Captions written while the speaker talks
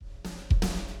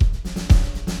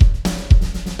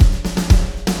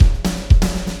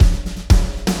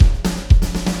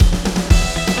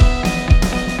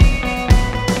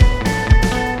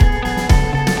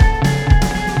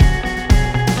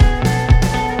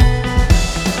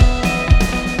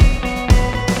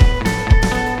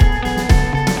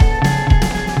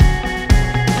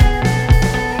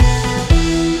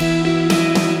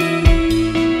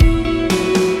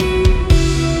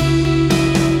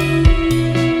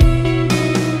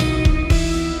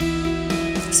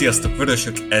Sziasztok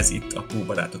vörösök, ez itt a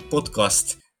Barátok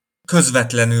Podcast.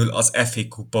 Közvetlenül az FA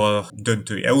Kupa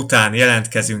döntője után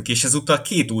jelentkezünk, és ezúttal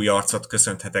két új arcot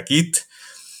köszönhetek itt.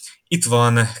 Itt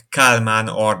van Kálmán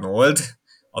Arnold,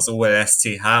 az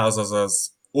OLSCH, azaz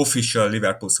az Official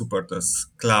Liverpool Supporters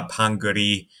Club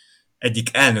Hungary egyik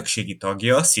elnökségi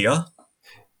tagja. Szia!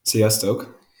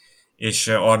 Sziasztok! És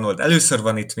Arnold először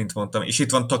van itt, mint mondtam, és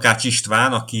itt van Takács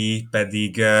István, aki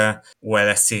pedig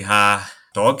OLSCH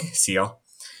tag. Szia!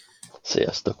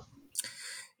 Sziasztok!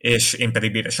 És én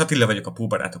pedig Béres Attila vagyok, a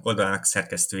Barátok oldalának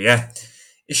szerkesztője.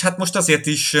 És hát most azért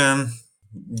is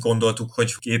gondoltuk,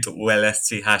 hogy két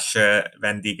OLSCH-s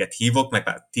vendéget hívok, meg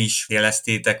már ti is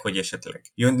jeleztétek, hogy esetleg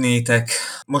jönnétek.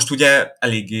 Most ugye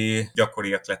eléggé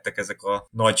gyakoriak lettek ezek a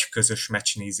nagy közös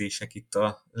meccsnézések itt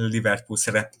a Liverpool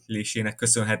szereplésének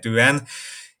köszönhetően,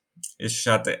 és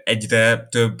hát egyre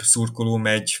több szurkoló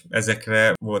megy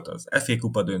ezekre. Volt az FA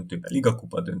Kupa döntő, a Liga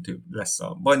Kupa döntő, lesz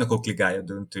a Bajnokok Ligája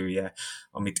döntője,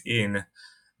 amit én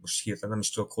most hirtelen nem is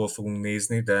tudok, hol fogunk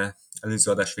nézni, de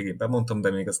előző adás végén bemondtam,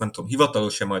 de még az nem tudom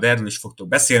hivatalos-e, majd erről is fogtok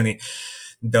beszélni.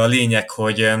 De a lényeg,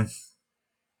 hogy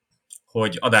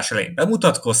adás elején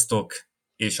bemutatkoztok,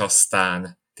 és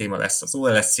aztán téma lesz az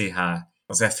OLSCH,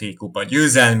 az FA Kupa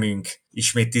győzelmünk,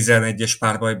 ismét 11-es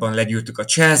párbajban legyűrtük a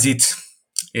Chelsea-t,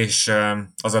 és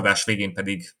az adás végén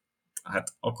pedig,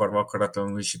 hát akarva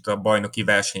akaratlanul is itt a bajnoki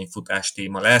versenyfutás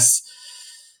téma lesz.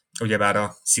 Ugyebár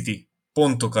a City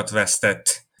pontokat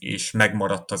vesztett, és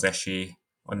megmaradt az esély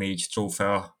a 4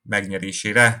 trófea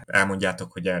megnyerésére.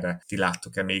 Elmondjátok, hogy erre ti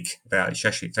láttok-e még reális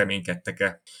esélyt,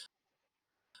 reménykedtek-e?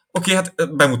 Oké,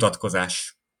 hát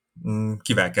bemutatkozás.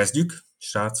 Kivel kezdjük,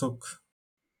 srácok?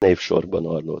 Névsorban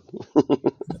Arnold.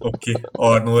 Oké,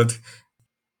 Arnold.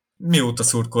 Mióta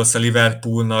szurkolsz a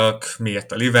Liverpoolnak?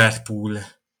 Miért a Liverpool?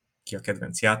 Ki a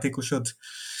kedvenc játékosod?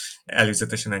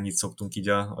 Előzetesen ennyit szoktunk így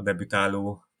a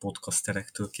debütáló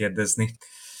podcasterektől kérdezni.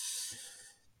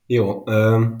 Jó,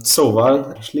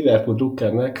 szóval Liverpool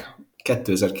drukkernek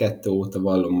 2002 óta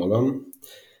vallom magam.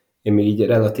 Én még így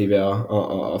relatíve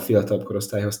a fiatalabb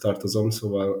korosztályhoz tartozom,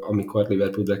 szóval amikor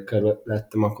Liverpool drukker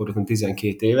lettem, akkor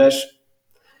 12 éves.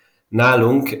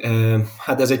 Nálunk,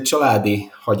 hát ez egy családi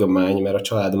hagyomány, mert a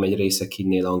családom egy része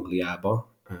kinnél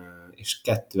Angliába, és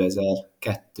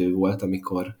 2002 volt,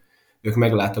 amikor ők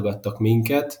meglátogattak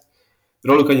minket.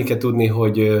 Róluk annyit kell tudni,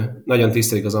 hogy nagyon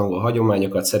tisztelik az angol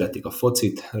hagyományokat, szeretik a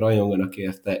focit, rajonganak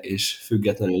érte, és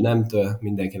függetlenül nemtől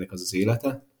mindenkinek az az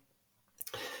élete.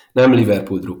 Nem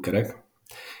Liverpool drukkerek,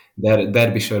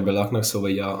 Derbyshire-ben laknak,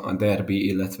 szóval a Derby,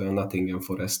 illetve a Nottingham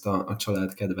Forest a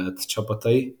család kedvelt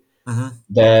csapatai. Uh-huh.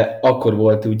 De akkor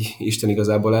volt úgy Isten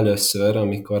igazából először,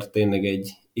 amikor tényleg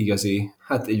egy igazi,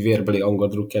 hát egy vérbeli angol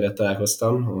drukkerre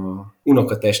találkoztam a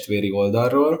unokatestvéri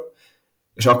oldalról,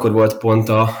 és akkor volt pont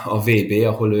a VB,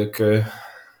 ahol ők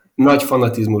nagy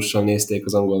fanatizmussal nézték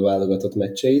az angol válogatott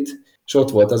meccseit, és ott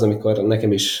volt az, amikor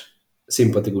nekem is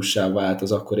szimpatikussá vált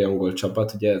az akkori angol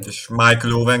csapat. Ugye... És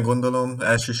Michael Owen, gondolom,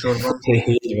 elsősorban.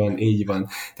 Így van.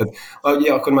 Tehát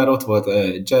ugye akkor már ott volt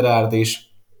Gerrard is,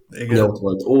 ugye ott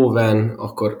volt Owen,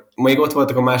 akkor még ott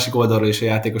voltak a másik oldalról is a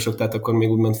játékosok, tehát akkor még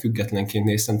úgymond függetlenként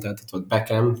néztem, tehát ott volt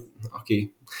Beckham,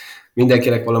 aki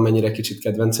mindenkinek valamennyire kicsit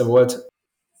kedvence volt.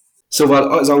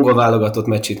 Szóval az angol válogatott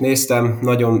meccsét néztem,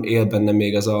 nagyon él bennem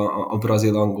még az a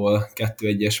brazil-angol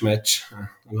 2-1-es meccs,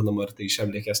 gondolom, hogy ti is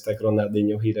emlékeztek,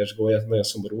 Ronaldinho híres gólja, nagyon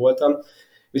szomorú voltam.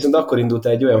 Viszont akkor indult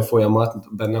egy olyan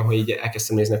folyamat bennem, hogy így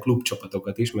elkezdtem nézni a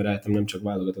klubcsapatokat is, mert rájöttem, nem csak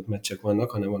válogatott meccsek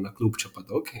vannak, hanem vannak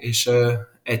klubcsapatok, és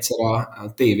egyszer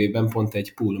a tévében pont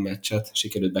egy pool meccset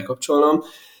sikerült bekapcsolnom,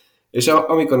 és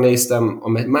amikor néztem,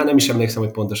 már nem is emlékszem,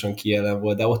 hogy pontosan ki ellen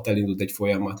volt, de ott elindult egy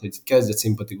folyamat, hogy kezdett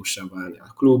szimpatikussá válni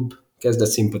a klub, kezdett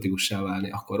szimpatikussá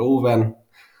válni akkor Owen,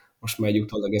 most már egy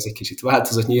utólag ez egy kicsit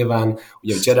változott nyilván,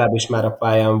 ugye Gerrard is már a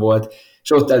pályán volt,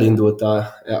 és ott elindult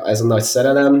ez a nagy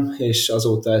szerelem, és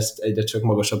azóta ezt egyre csak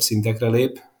magasabb szintekre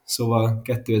lép, szóval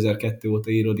 2002 óta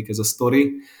íródik ez a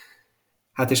sztori,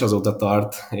 hát és azóta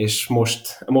tart, és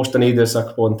mostani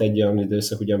időszak pont egy olyan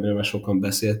időszak, ugye, amiről már sokan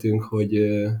beszéltünk,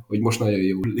 hogy most nagyon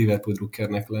jó Liverpool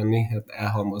drukkernek lenni, hát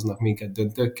elhalmoznak minket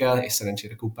döntőkkel, és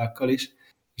szerencsére kupákkal is,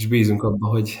 és bízunk abba,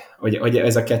 hogy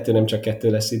ez a kettő nem csak kettő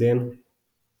lesz idén.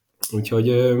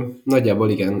 Úgyhogy nagyjából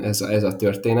igen, ez a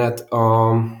történet.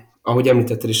 Ahogy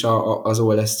említetted is az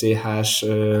OLSCH-s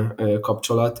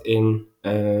kapcsolat, én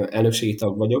elnökségi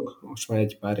tag vagyok, most már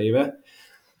egy pár éve.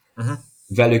 Uh-huh.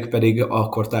 Velük pedig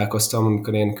akkor találkoztam,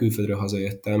 amikor én külföldről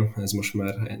hazajöttem, ez most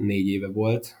már 4 éve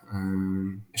volt,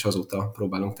 és azóta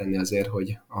próbálunk tenni azért,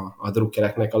 hogy a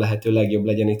drukkereknek a lehető legjobb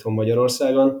legyen itthon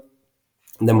Magyarországon,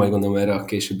 de majd gondolom erre a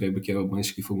későbbiekben jobban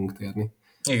is ki fogunk térni.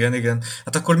 Igen, igen.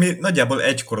 Hát akkor mi nagyjából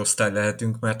egy korosztály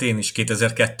lehetünk, mert én is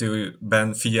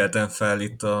 2002-ben figyeltem fel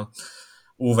itt a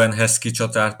Owen-Heskey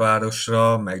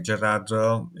csatárpárosra, meg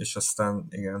Gerrardra, és aztán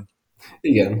igen.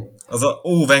 Igen. Az a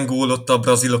Owen gól ott a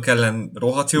brazilok ellen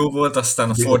rohadt jó volt, aztán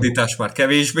a fordítás már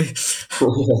kevésbé.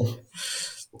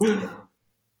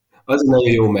 Az egy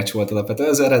nagyon jó meccs volt alapvetően.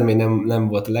 Az eredmény nem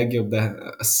volt a legjobb, de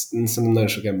szerintem nagyon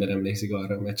sok ember emlékszik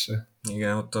arra a meccsre.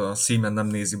 Igen, ott a Seaman nem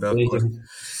nézi be akkor. Igen.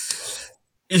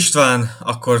 István,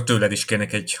 akkor tőled is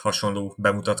kérnek egy hasonló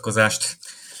bemutatkozást.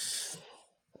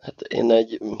 Hát én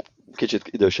egy kicsit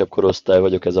idősebb korosztály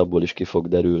vagyok, ez abból is ki fog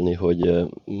derülni, hogy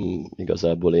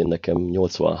igazából én nekem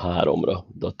 83-ra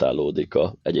datálódik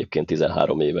egyébként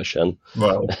 13 évesen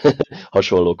Wow.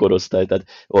 hasonló korosztály. Tehát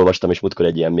olvastam is múltkor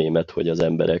egy ilyen mémet, hogy az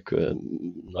emberek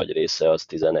nagy része az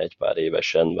 11 pár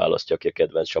évesen választja ki a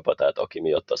kedvenc csapatát, aki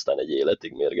miatt aztán egy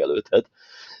életig mérgelődhet.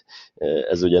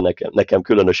 Ez ugye nekem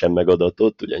különösen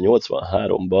megadatott, ugye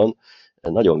 83-ban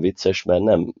nagyon vicces, mert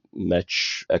nem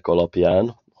meccsek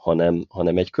alapján,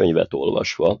 hanem egy könyvet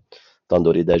olvasva.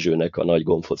 Tandori Dezsőnek a Nagy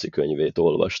Gombfoci könyvét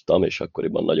olvastam, és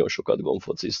akkoriban nagyon sokat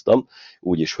gombfociztam,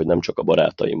 úgyis, hogy nem csak a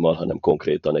barátaimmal, hanem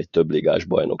konkrétan egy többligás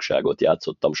bajnokságot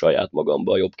játszottam saját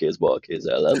magamba a jobb kéz-bal kéz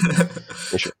ellen.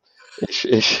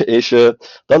 És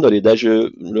Tandori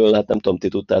Dezsőről, hát nem tudom, ti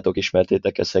tudtátok,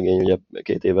 ismertétek-e, szegény, ugye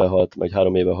 2 éve halt, meg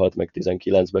 3 éve halt, meg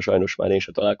 19-ben, sajnos már én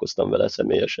sem találkoztam vele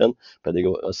személyesen, pedig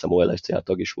azt hiszem OLSCH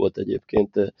tag is volt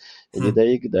egyébként egy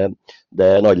ideig,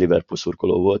 de nagy Liverpool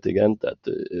szurkoló volt, igen, tehát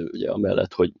ugye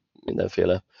amellett, hogy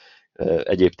mindenféle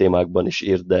egyéb témákban is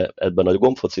írt, de ebben a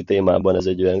gombfoci témában ez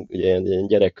egy olyan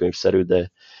gyerekkönyvszerű,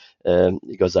 de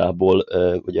igazából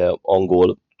ugye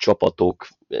angol csapatok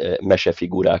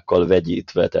mesefigurákkal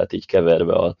vegyítve, tehát így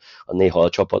keverve néha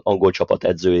angol csapat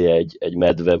edzője egy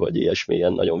medve, vagy ilyesmi,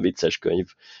 ilyen nagyon vicces könyv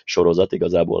sorozat,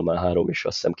 igazából már 3 is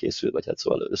azt hiszem készült, vagy hát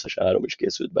szóval összesen 3 is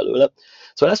készült belőle.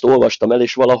 Szóval ezt olvastam el,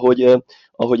 és valahogy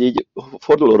ahogy így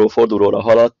fordulóról fordulóra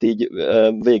haladt, így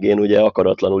végén ugye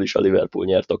akaratlanul is a Liverpool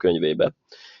nyert a könyvébe.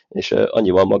 És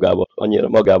annyira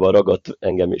magával ragadt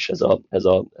engem is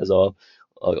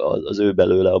az ő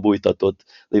belőle a bújtatott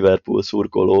Liverpool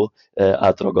szurkoló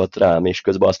átragadt rám, és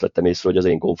közben azt vettem észre, hogy az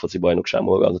én konfoci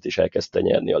bajnokságomat is elkezdte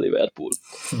nyerni a Liverpool.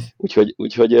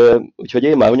 Úgyhogy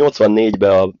én már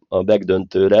 84-ben a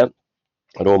backdöntőre,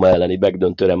 a Róma elleni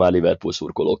backdöntőre már Liverpool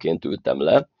szurkolóként ültem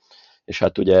le, és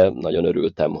hát ugye nagyon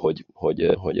örültem, hogy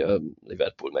a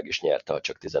Liverpool meg is nyerte, ha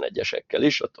csak 11-esekkel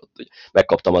is, ott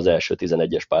megkaptam az első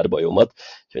 11-es párbajomat,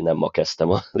 úgyhogy nem ma kezdtem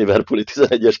a Liverpooli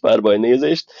 11-es párbaj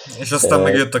nézést. És aztán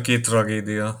megjött a 2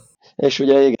 tragédia. És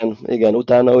ugye igen,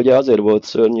 utána ugye azért volt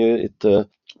szörnyű, itt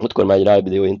múltkor már egy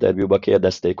rádió interjúban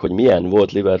kérdezték, hogy milyen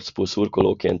volt Liverpool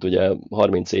szurkolóként ugye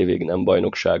 30 évig nem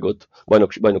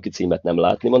bajnoki címet nem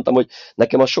látni. Mondtam, hogy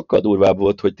nekem az sokkal durvább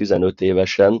volt, hogy 15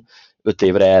 évesen 5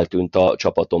 évre eltűnt a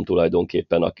csapatom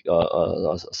tulajdonképpen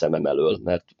a szemem elől,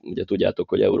 mert ugye tudjátok,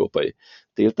 hogy európai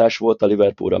tiltás volt a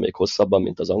Liverpoolra még hosszabban,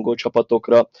 mint az angol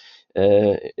csapatokra,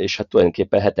 és hát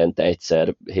tulajdonképpen hetente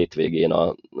egyszer hétvégén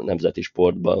a nemzeti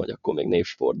sportban, vagy akkor még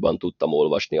névsportban tudtam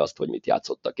olvasni azt, hogy mit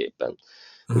játszottak éppen.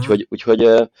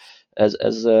 Úgyhogy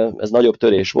ez nagyobb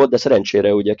törés volt, de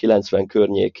szerencsére ugye 90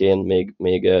 környékén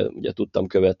még ugye tudtam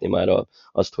követni már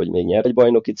azt, hogy még nyert egy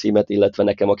bajnoki címet, illetve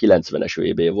nekem a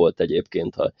 90-es VB volt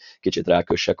egyébként, ha kicsit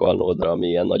rákössek Arnoldra, ami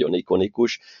ilyen nagyon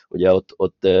ikonikus. Ugye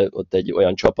ott egy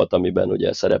olyan csapat, amiben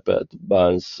ugye szerepelt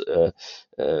Barnes,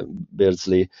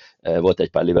 Beardsley, volt egy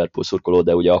pár Liverpool szurkoló,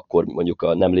 de ugye akkor mondjuk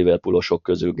a nem Liverpoolosok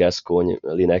közül Gascoigne,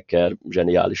 Lineker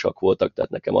zseniálisak voltak,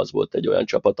 tehát nekem az volt egy olyan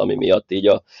csapat, ami miatt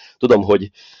így tudom,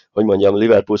 hogy mondjam,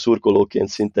 Liverpool szurkolóként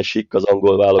szinte sikk az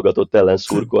angol válogatott ellen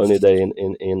szurkolni, de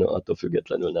én attól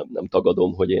függetlenül nem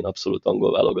tagadom, hogy én abszolút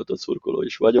angol válogatott szurkoló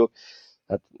is vagyok.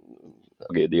 Hát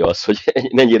tragédia az, hogy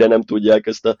mennyire nem tudják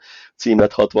ezt a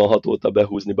címet 66 óta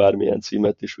behúzni, bármilyen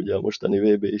címet, és ugye a mostani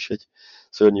VB is egy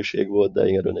szörnyűség volt, de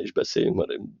erről ne is beszéljünk,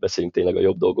 mert beszéljünk tényleg a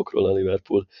jobb dolgokról a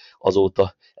Liverpool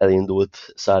azóta elindult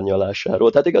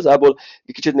szárnyalásáról. Tehát igazából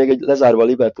kicsit még egy lezárva a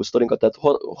Liverpool sztorinkat, tehát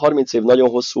 30 év nagyon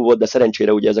hosszú volt, de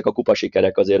szerencsére ugye ezek a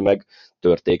kupasikerek azért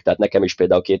megtörték. Tehát nekem is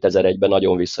például 2001-ben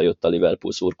nagyon visszajött a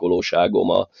Liverpool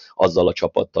szurkolóságom azzal a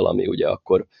csapattal, ami ugye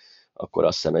akkor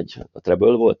azt hiszem a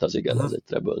treble volt, az igen, az egy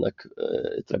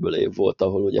treble év volt,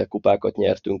 ahol ugye kupákat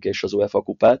nyertünk, és az UEFA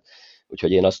kupát,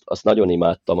 úgyhogy én azt nagyon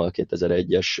imádtam a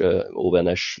 2001-es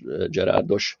Owen-es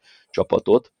Gerrardos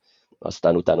csapatot,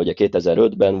 aztán utána ugye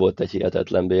 2005-ben volt egy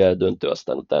hihetetlen BL döntő,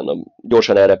 aztán utána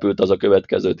gyorsan elrepült az a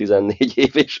következő 14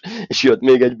 év, és jött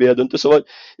még egy BL döntő, szóval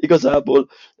igazából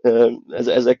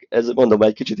ez mondom,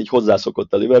 egy kicsit így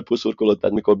hozzászokott a Liverpool szurkoló,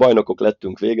 tehát mikor bajnokok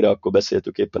lettünk végre, akkor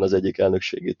beszéltük éppen az egyik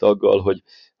elnökségi taggal, hogy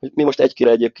mi most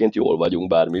egy-kire egyébként jól vagyunk,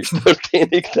 bármi is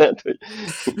történik, tehát hogy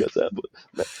igazából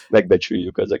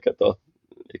megbecsüljük ezeket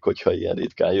még hogyha ilyen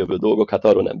ritkán jövő dolgok, hát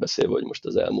arról nem beszélve, hogy most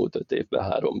az elmúlt 5 évben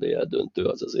 3 BL döntő,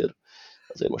 az azért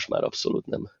most már abszolút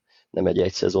nem egy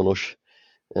egyszezonos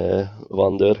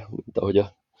wonder, mint ahogy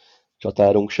a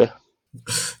csatárunk se.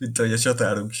 Mint ahogy a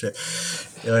csatárunk se.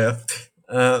 Jaja.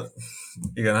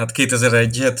 Igen, hát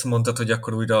 2001-et mondtad, hogy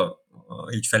akkor újra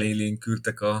így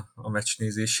felélénkültek a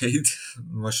meccsnézéseid.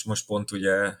 Most pont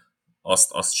ugye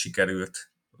azt sikerült.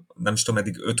 Nem is tudom,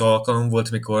 eddig 5 alkalom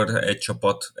volt, mikor egy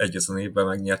csapat egyazon évben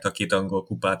megnyerte a 2 angol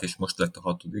kupát, és most lett a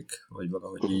 6., vagy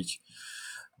valahogy így.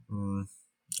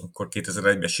 Akkor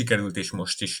 2001-ben sikerült, és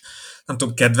most is. Nem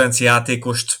tudom, kedvenc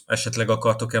játékost esetleg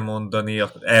akartok-e mondani?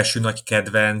 Az első nagy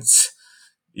kedvenc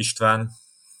István?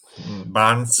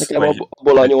 Barnes? Nekem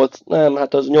abból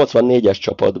hát az 84-es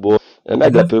csapatból.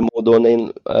 Meglepő módon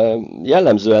én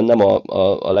jellemzően nem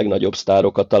a legnagyobb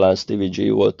sztárokat, talán Stevie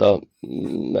G volt,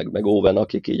 meg Owen,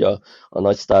 akik így a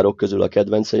nagy sztárok közül a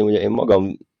kedvenceim. Ugye én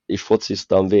magam is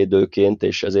fociztam védőként,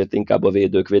 és ezért inkább a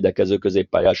védők, védekező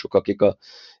középpályások, akik a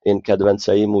én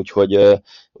kedvenceim,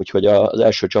 úgyhogy az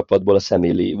első csapatból a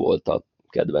Sammy Lee volt a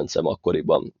kedvencem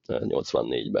akkoriban,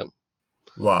 84-ben.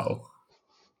 Wow.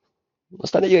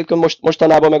 Aztán egyébként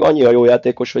mostanában meg annyi a jó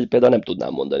játékos, hogy például nem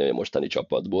tudnám mondani, hogy mostani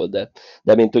csapatból,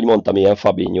 de mint úgy mondtam, ilyen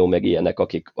Fabinho, meg ilyenek,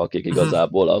 akik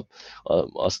igazából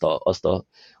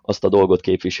azt a dolgot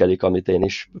képviselik, amit én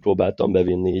is próbáltam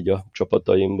bevinni így a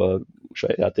csapataimba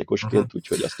saját játékosként,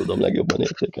 úgyhogy azt tudom legjobban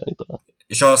értékelni talán.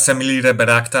 És a Szemilire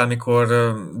berágtál,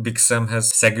 mikor Big Samhez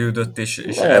szegődött, és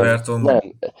Everton?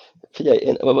 Nem.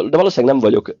 Figyelj, de valószínűleg nem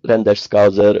vagyok rendes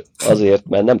scouser azért,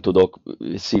 mert nem tudok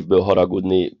szívből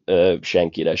haragudni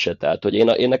senkire se. Tehát, hogy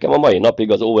én nekem a mai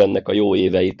napig az Owennek a jó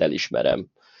éveit elismerem,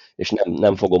 és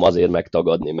nem fogom azért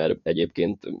megtagadni, mert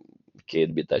egyébként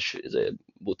kétbites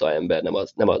buta ember,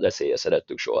 nem az eszélye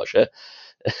szerettük soha se.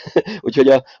 Úgyhogy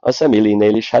a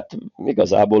Sammy-nél is, hát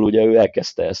igazából ugye ő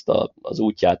elkezdte ezt az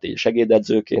útját így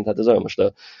segédedzőként, hát ez olyan most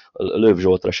a Löw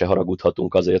Zsoltra se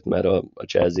haragudhatunk azért, mert a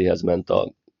Chelseahez ment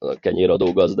a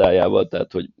kenyéradó gazdájával,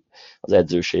 tehát hogy az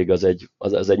edzőség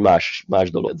az egy más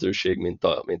dolog edzőség,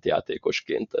 mint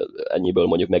játékosként. Ennyiből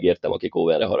mondjuk megértem, akik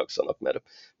Owenre haragszanak,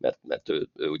 mert ő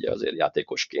ugye azért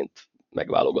játékosként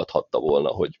megválogathatta volna,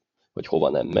 hogy hova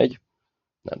nem megy.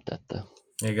 Nem tette.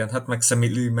 Igen, hát meg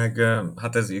Szemili, meg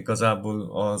hát ez igazából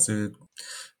az ő,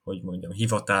 hogy mondjam,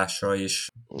 hivatása, és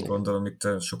gondolom itt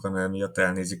sokan emiatt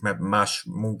elnézik, mert más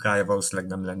munkája valószínűleg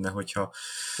nem lenne, hogyha...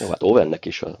 Jó, hát Owennek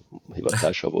is a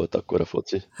hivatása volt akkor a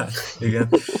foci. Hát, igen.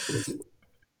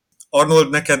 Arnold,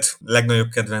 neked legnagyobb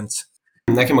kedvenc?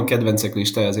 Nekem a kedvencek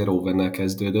listája azért Owennel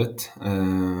kezdődött,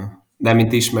 de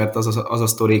mint ismert, az a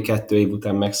sztori 2 év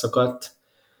után megszakadt,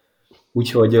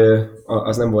 úgyhogy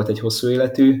az nem volt egy hosszú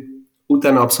életű.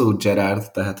 Utána abszolút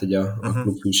Gerrard, tehát hogy a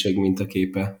klubhűség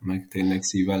mintaképe, meg tényleg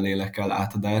szívvel, lélekkel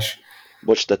átadás.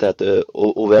 Bocs, tehát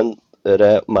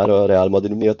Owenre már a Real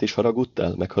Madrid miatt is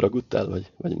megharagudtál?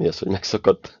 Vagy mi az, hogy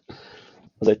megszakadt?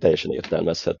 Az egy teljesen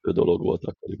értelmezhető dolog volt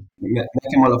akkor.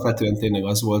 Nekem alapvetően tényleg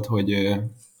az volt,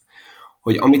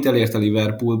 hogy amit elért a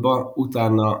Liverpoolba,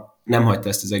 utána nem hagyta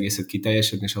ezt az egészet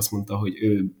kiteljesedni, és azt mondta, hogy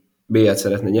ő B-et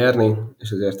szeretne nyerni, és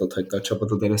ezért ott hagyta a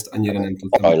csapatot, de ezt annyira nem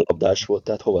tudtam. Aranylabdás volt,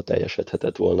 tehát hova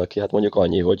teljesedhetett volna ki? Hát mondjuk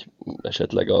annyi, hogy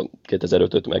esetleg a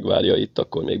 2005-öt megvárja itt,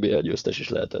 akkor még BL győztes is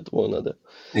lehetett volna, de...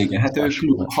 Igen, hát ő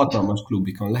hatalmas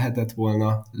klubikon lehetett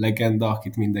volna, legenda,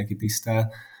 akit mindenki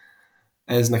tisztel.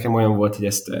 Ez nekem olyan volt, hogy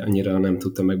ezt annyira nem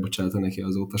tudtam megbocsátani neki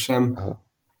azóta sem. Aha.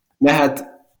 De hát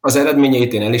az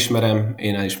eredményeit én elismerem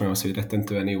azt, hogy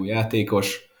rettentően jó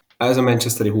játékos. Ez a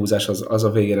manchesteri húzás az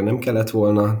a végére nem kellett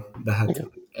volna, de hát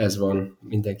igen. Ez van,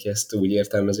 mindenki ezt úgy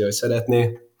értelmezi, hogy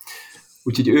szeretné.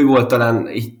 Úgyhogy ő volt talán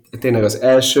tényleg az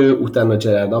első, utána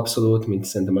Gerrard abszolút, mint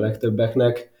szerintem a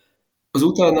legtöbbeknek. Az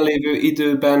utána lévő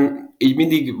időben így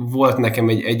mindig volt nekem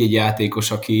egy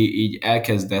játékos, aki így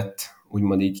elkezdett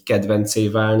úgymond így kedvencé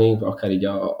válni, akár így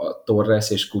a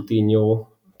Torres és Coutinho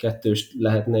kettőst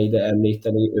lehetne ide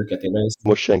említeni, őket én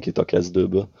most senkit a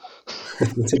kezdőből.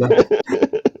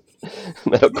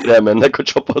 Mert akkor elmennek a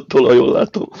csapattól, ha jól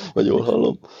látom, vagy jól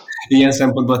hallom. Ilyen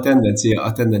szempontból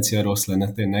a tendencia rossz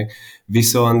lenne tényleg.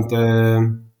 Viszont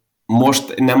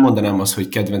most nem mondanám azt, hogy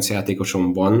kedvenc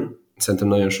játékosom van. Szerintem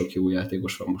nagyon sok jó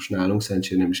játékos van most nálunk,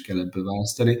 szerencsére nem is kell ebből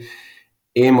választani.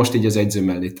 Én most így az edző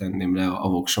mellé tenném le a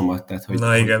voksomat, tehát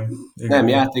Na hogy igen, nem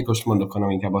igen. játékost mondok, hanem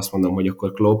inkább azt mondom, hogy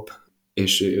akkor Klopp,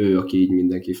 és ő, aki így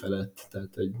mindenki felett. Tehát,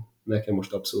 hogy nekem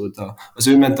most abszolút az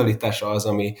ő mentalitása az,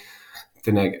 ami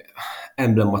tényleg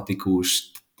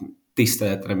emblematikus,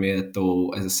 tiszteletre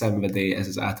méltó, ez a szenvedély, ez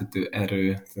az átütő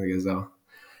erő,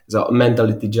 ez a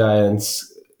Mentality Giants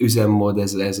üzemmód,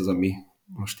 ez az, ami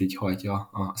most így hajtja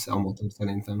a motor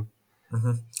szerintem.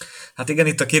 Uh-huh. Hát igen,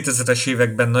 itt a 2000-es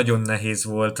években nagyon nehéz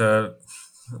volt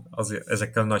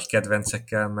ezekkel a nagy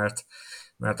kedvencekkel,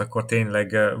 mert akkor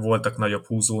tényleg voltak nagyobb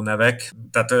húzónevek,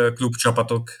 tehát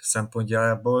klubcsapatok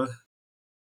szempontjából.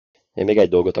 Én még egy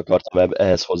dolgot akartam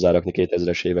ehhez hozzárakni,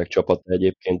 2000-es évek csapata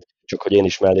egyébként, csak hogy én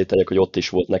is mellé tegyek, hogy ott is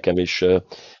volt nekem is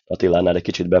Attilánál egy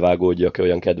kicsit bevágódjak,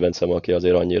 olyan kedvencem, aki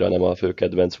azért annyira nem a fő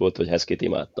kedvenc volt, hogy Heskit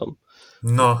imádtam.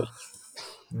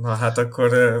 Na hát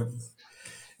akkor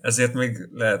ezért még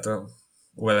lehet a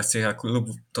OLSCH klub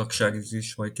tagságit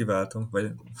is majd kiváltom,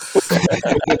 vagy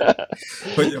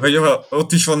hogy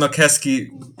ott is vannak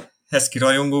Husky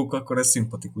rajongók, akkor ez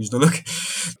szimpatikus dolog.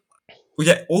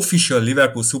 Ugye Official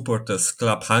Liverpool Supporters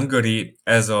Club Hungary,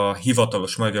 ez a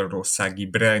hivatalos magyarországi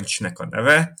branchnek a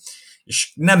neve,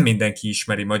 és nem mindenki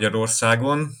ismeri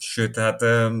Magyarországon, sőt, tehát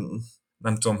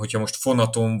nem tudom, hogyha most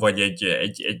fonaton vagy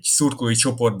egy szurkolói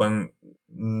csoportban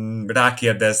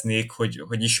rákérdeznék,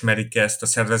 hogy ismerik-e ezt a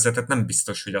szervezetet, nem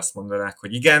biztos, hogy azt mondanák,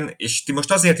 hogy igen, és ti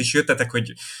most azért is jöttetek,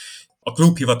 hogy a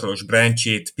klub hivatalos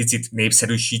branchét picit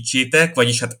népszerűsítsétek,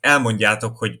 vagyis hát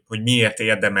elmondjátok, hogy miért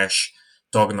érdemes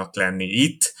tagnak lenni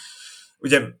itt.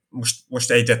 Ugye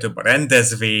most egyre több a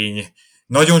rendezvény,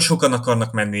 nagyon sokan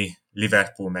akarnak menni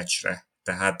Liverpool meccsre,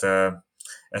 tehát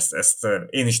ezt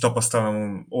én is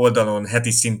tapasztalom oldalon,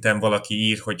 heti szinten valaki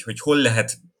ír, hogy hol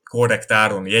lehet korrekt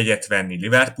áron jegyet venni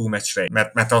Liverpool meccsre,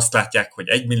 mert azt látják, hogy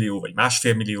 1 millió vagy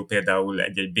 1,5 millió például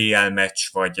egy BL meccs,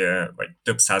 vagy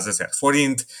több százezer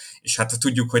forint, és hát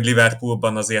tudjuk, hogy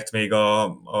Liverpoolban azért még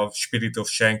a Spirit of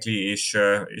Shankly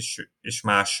és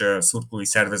más szurkolói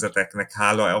szervezeteknek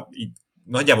hála így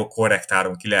nagyjából korrekt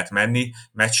áron ki lehet menni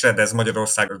meccsre, de ez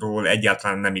Magyarországról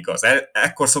egyáltalán nem igaz.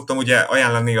 Ekkor szoktam ugye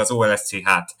ajánlani az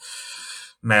OLSCH-t,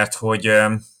 mert hogy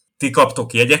ti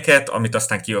kaptok jegyeket, amit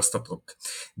aztán kiosztotok.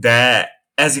 De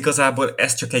ez igazából,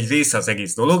 ez csak egy része az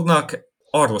egész dolognak.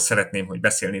 Arról szeretném, hogy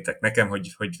beszélnétek nekem,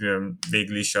 hogy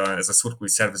végül is ez a szurkolói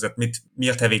szervezet mi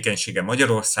a tevékenysége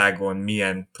Magyarországon,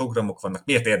 milyen programok vannak,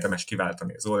 miért érdemes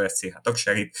kiváltani az OLSCH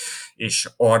tagságit, és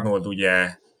Arnold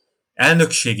ugye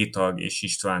elnökségi tag, és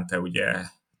István, te ugye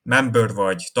member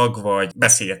vagy, tag vagy,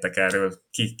 beszéljetek erről,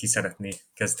 ki szeretné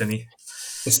kezdeni.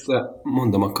 Ezt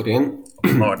mondom akkor én.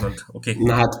 Arnold, oké.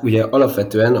 Na hát ugye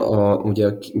alapvetően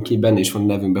ugye ki benne is van a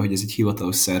nevünkben, hogy ez egy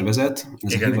hivatalos szervezet.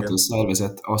 Ez igen, a hivatalos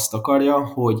szervezet azt akarja,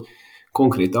 hogy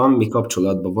konkrétan mi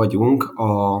kapcsolatban vagyunk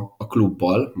a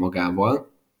klubbal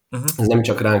magával. Ez nem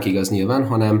csak ránk igaz nyilván,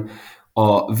 hanem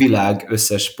a világ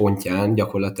összes pontján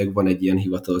gyakorlatilag van egy ilyen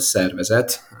hivatalos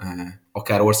szervezet,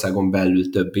 akár országon belül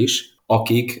több is,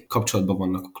 akik kapcsolatban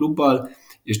vannak a klubbal,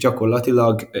 és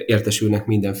gyakorlatilag értesülnek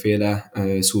mindenféle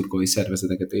szurkolói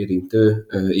szervezeteket érintő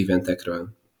eventekről.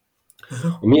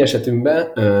 A mi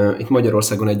esetünkben itt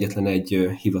Magyarországon egyetlen egy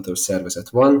hivatalos szervezet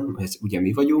van, ez ugye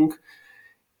mi vagyunk,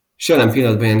 és jelen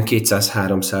pillanatban ilyen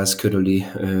 200-300 körüli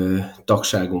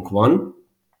tagságunk van,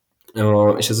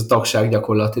 és ez a tagság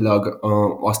gyakorlatilag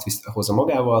azt hozza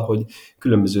magával, hogy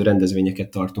különböző rendezvényeket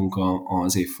tartunk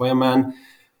az év folyamán.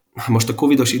 Most a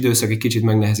covidos időszak egy kicsit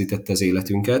megnehezítette az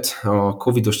életünket. A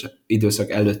covidos időszak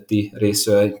előtti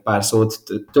részről pár szót,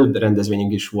 több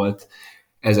rendezvényünk is volt.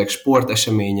 Ezek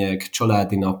sportesemények,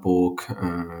 családi napok,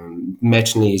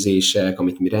 meccsnézések,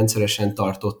 amit mi rendszeresen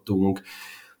tartottunk.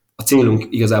 A célunk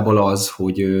igazából az,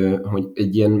 hogy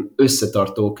egy ilyen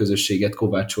összetartó közösséget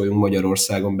kovácsoljunk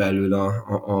Magyarországon belül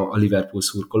a Liverpool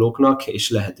szurkolóknak, és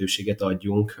lehetőséget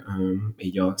adjunk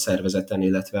így a szervezeten,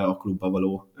 illetve a klubba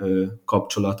való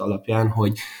kapcsolat alapján,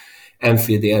 hogy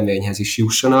Anfield élményhez is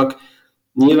jussanak.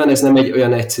 Nyilván ez nem egy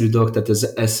olyan egyszerű dolog, tehát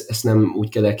ezt nem úgy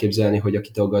kell elképzelni, hogy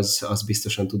aki tag, az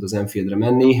biztosan tud az Anfieldre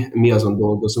menni. Mi azon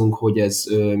dolgozunk, hogy ez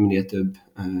minél több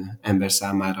ember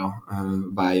számára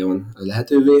váljon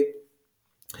lehetővé.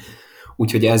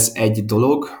 Úgyhogy ez egy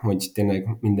dolog, hogy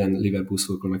tényleg minden Liverpool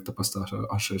szurkoló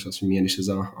megtapasztalhassa is azt, hogy milyen is ez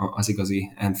az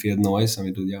igazi Anfield noise,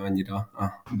 amit ugye annyira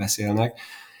beszélnek.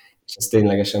 És ez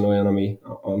ténylegesen olyan,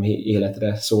 ami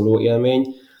életre szóló élmény.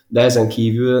 De ezen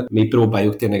kívül mi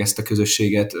próbáljuk tényleg ezt a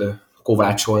közösséget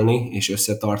kovácsolni és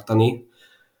összetartani.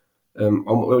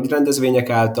 A rendezvények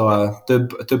által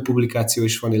több publikáció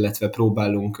is van, illetve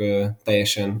próbálunk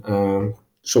teljesen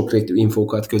sokrétű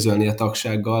infókat közölni a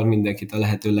tagsággal, mindenkit a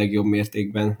lehető legjobb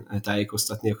mértékben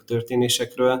tájékoztatni a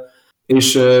történésekről.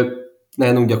 És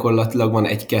nálunk gyakorlatilag van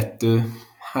 1-2,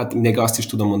 hát még azt is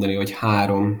tudom mondani, hogy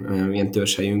 3 ilyen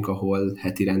törzshelyünk, ahol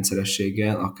heti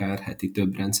rendszerességgel, akár heti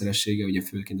több rendszerességgel, ugye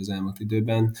főként az elmúlt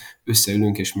időben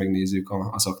összeülünk és megnézzük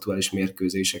az aktuális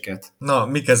mérkőzéseket. Na,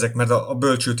 mik ezek? Mert a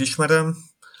bölcsőt ismerem.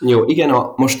 Jó, igen,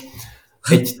 most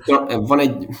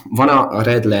van a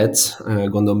Red Lads,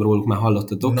 gondolom róluk már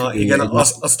hallottatok. Na igen,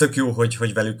 az tök jó,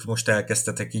 hogy velük most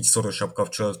elkezdtetek így szorosabb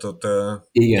kapcsolatot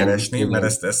keresni, igen.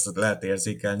 Mert ezt lehet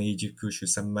érzékelni így külső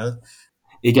szemmel.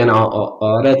 Igen,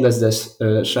 a Red Lads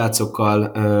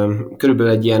srácokkal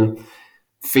körülbelül egy ilyen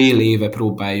fél éve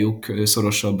próbáljuk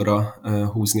szorosabbra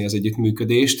húzni az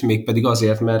együttműködést, mégpedig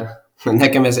azért, mert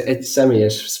nekem ez egy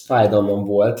személyes fájdalmam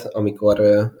volt, amikor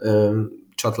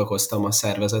csatlakoztam a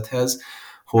szervezethez,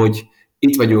 hogy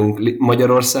itt vagyunk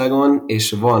Magyarországon,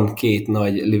 és van 2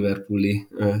 nagy liverpooli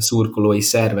szurkolói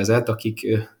szervezet, akik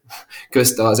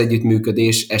közt az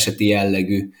együttműködés eseti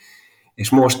jellegű. És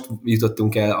most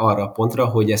jutottunk el arra a pontra,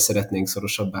 hogy ezt szeretnénk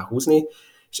szorosabbá húzni,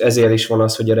 és ezért is van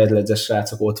az, hogy a Red Lads-es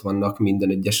srácok ott vannak minden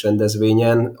egyes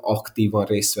rendezvényen, aktívan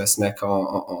részt vesznek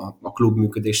a klub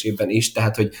működésében is,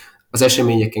 tehát hogy az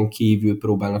eseményeken kívül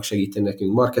próbálnak segíteni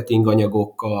nekünk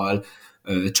marketinganyagokkal,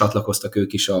 csatlakoztak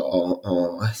ők is a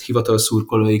hivatalos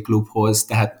szurkolói klubhoz,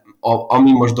 tehát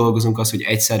ami most dolgozunk az, hogy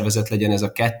egy szervezet legyen ez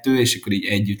a 2, és akkor így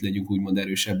együtt legyünk úgymond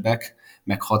erősebbek,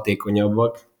 meg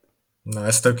hatékonyabbak. Na,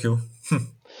 ez tök jó.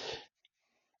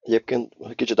 Egyébként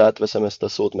kicsit átveszem ezt a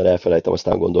szót, mert elfelejtem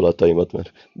aztán gondolataimat,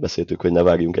 mert beszéltük, hogy ne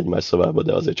vágjunk egymás szavába,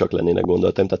 de azért csak lennének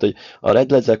gondolataim. Tehát, hogy a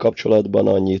Red Lads-zel kapcsolatban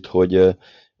annyit, hogy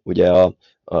ugye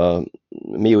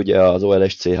mi ugye az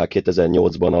OLSCH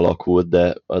 2008-ban alakult,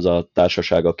 de az a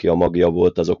társaság, aki a magja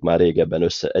volt, azok már régebben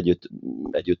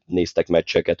együtt néztek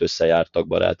meccseket, összejártak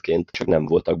barátként, csak nem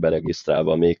voltak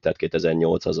beregisztrálva még, tehát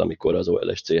 2008 az, amikor az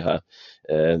OLSCH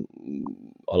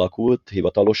alakult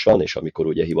hivatalosan, és amikor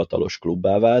ugye hivatalos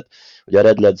klubbá vált. Ugye a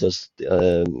Red Lads, azt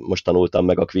most tanultam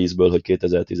meg a kvízből, hogy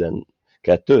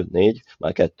 2012, 4,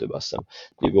 már 2-ben azt hiszem,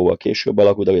 jóval később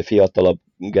alakult, de ugye fiatalabb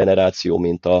generáció,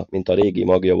 mint a régi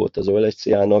magja volt az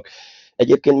OLSCH-nak.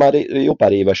 Egyébként már jó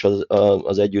pár éves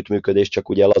az együttműködés, csak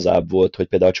ugye lazább volt, hogy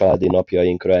például a családi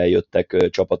napjainkra eljöttek,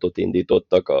 csapatot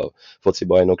indítottak a foci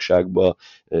bajnokságba,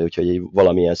 úgyhogy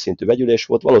valamilyen szintű vegyülés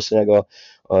volt. Valószínűleg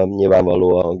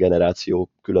nyilvánvaló a generáció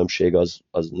különbség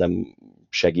az nem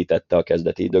segítette a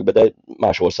kezdeti időkben, de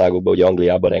más országokban, ugye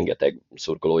Angliában rengeteg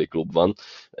szurkolói klub van,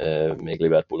 még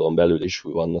Liverpoolon belül is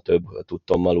van több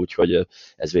tudtommal, úgyhogy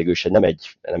ez végül is nem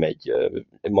egy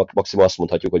maximum azt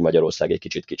mondhatjuk, hogy Magyarország egy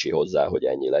kicsit kicsi hozzá, hogy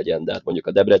ennyi legyen, de hát mondjuk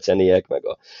a debreceniek,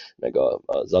 meg a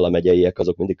Zala megyeiek,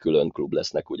 azok mindig külön klub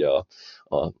lesznek ugye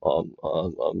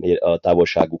a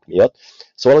távolságuk miatt.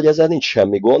 Szóval, hogy ezzel nincs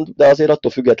semmi gond, de azért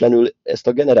attól függetlenül ezt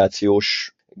a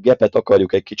generációs gepet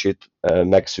akarjuk egy kicsit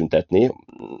megszüntetni.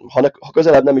 Ha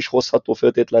közelebb nem is hozható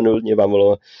feltétlenül,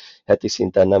 nyilvánvalóan heti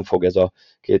szinten nem fog ez a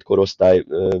 2 korosztály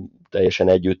teljesen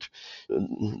együtt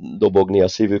dobogni a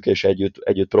szívük, és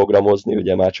együtt programozni,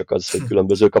 ugye már csak az, hogy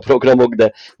különbözők a programok,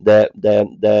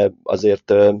 de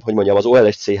azért, hogy mondjam, az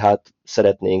OLSCH-t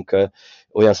szeretnénk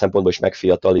olyan szempontból is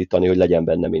megfiatalítani, hogy legyen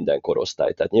benne minden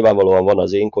korosztály. Tehát nyilvánvalóan van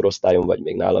az én korosztályom, vagy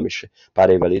még nálam is pár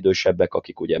évvel idősebbek,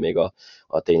 akik ugye még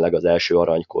tényleg az első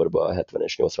aranykorban, a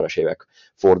 70-es, 80-as évek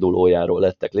fordulójáról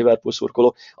lettek Liverpool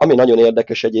szurkolók. Ami nagyon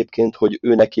érdekes egyébként, hogy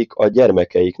őnekik a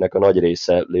gyermekeiknek a nagy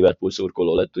része Liverpool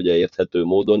szurkoló lett ugye érthető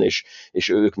módon, és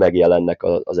ők megjelennek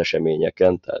az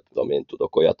eseményeken, tehát tudom, én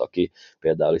tudok olyat, aki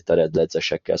például itt a Red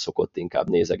Lads-esekkel szokott inkább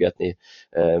nézegetni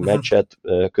meccset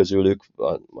közülük,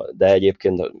 de egyébként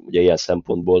ugye ilyen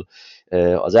szempontból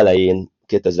az elején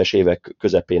 2000-es évek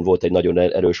közepén volt egy nagyon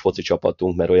erős foci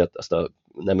csapatunk, mert olyat azt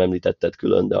nem említetted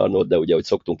külön, de Arnold, de ugye, hogy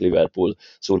szoktunk Liverpool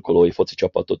szurkolói foci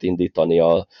csapatot indítani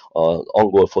az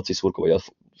angol foci szurkoló, vagy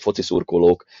a foci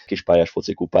szurkolók kispályás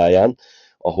foci kupáján,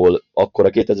 ahol akkor a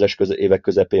 2000-es évek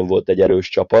közepén volt egy erős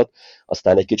csapat,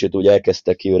 aztán egy kicsit úgy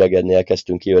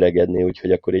elkezdtünk kiöregedni,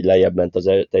 úgyhogy akkor így lejjebb ment az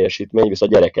teljesítmény,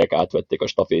 viszont a gyerekek átvették a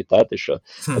stafétát, és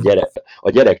a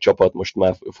gyerek csapat most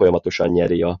már folyamatosan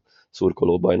nyeri a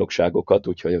szurkoló bajnokságokat,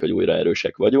 úgyhogy újra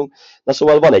erősek vagyunk. Na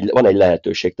szóval van egy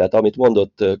lehetőség, tehát amit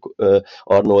mondott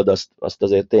Arnold, azt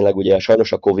azért tényleg ugye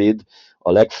sajnos a Covid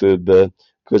a legfőbb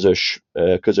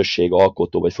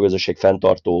közösségalkotó vagy közösség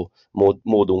fenntartó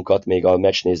módunkat, még a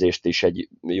meccsnézést is egy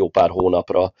jó pár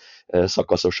hónapra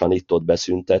szakaszosan itt-ott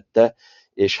beszüntette,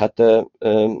 és hát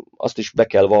azt is be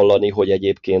kell vallani, hogy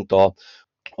egyébként a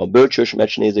bölcsős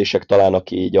meccsnézések, talán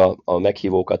aki így a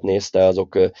meghívókat nézte,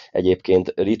 azok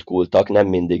egyébként ritkultak, nem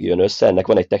mindig jön össze. Ennek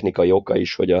van egy technikai oka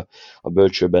is, hogy a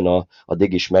bölcsőben a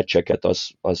digis meccseket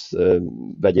az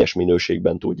vegyes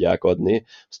minőségben tudják adni,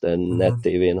 aztán net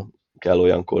tévén kell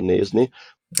olyankor nézni.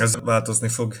 Ez változni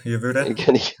fog jövőre.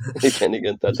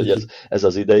 Igen, tehát hogy ez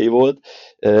az idei volt.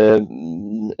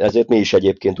 Ezért mi is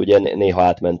egyébként ugye néha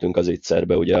átmentünk az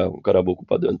étszerbe, ugye a Carabao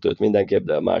Kupa döntőt mindenképp,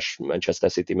 de más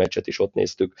Manchester City meccset is ott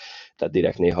néztük, tehát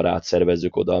direkt néha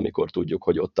rátszervezzük oda, amikor tudjuk,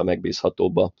 hogy ott a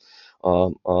megbízhatóbb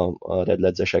a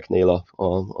redledzeseknél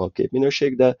a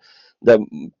képminőség, de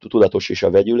tudatos is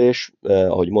a vegyülés,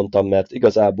 ahogy mondtam, mert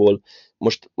igazából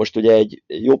most ugye egy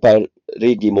jó pár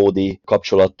régi módi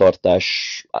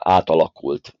kapcsolattartás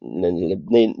átalakult.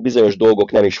 Bizonyos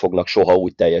dolgok nem is fognak soha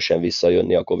úgy teljesen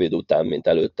visszajönni a Covid után, mint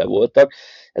előtte voltak,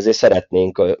 ezért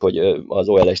szeretnénk, hogy az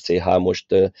OLSCH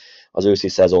most az őszi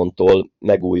szezontól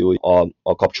megújulj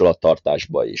a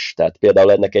kapcsolattartásba is. Tehát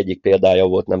például ennek egyik példája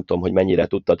volt, nem tudom, hogy mennyire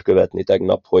tudtad követni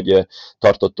tegnap, hogy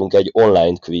tartottunk egy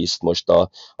online quizt most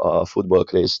a Football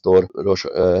Craze Store-os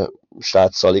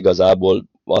sráccal igazából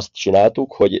azt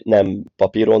csináltuk, hogy nem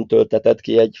papíron töltetett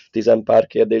ki egy tizenpár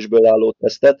kérdésből álló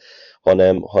tesztet,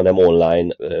 hanem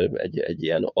online egy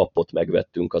ilyen appot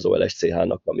megvettünk az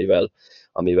OLSCH-nak,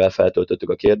 amivel feltöltöttük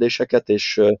a kérdéseket,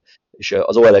 és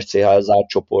az OLSCH zárt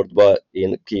csoportba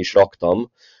én ki is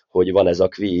raktam, hogy van ez a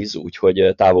kvíz,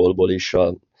 úgyhogy távolból is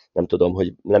nem tudom,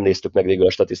 hogy nem néztük meg végül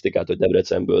a statisztikát, hogy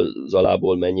Debrecenből,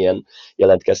 Zalából mennyien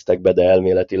jelentkeztek be, de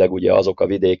elméletileg ugye azok a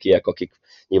vidékiek, akik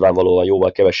nyilvánvalóan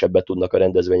jóval kevesebbet tudnak a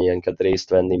rendezvényenket részt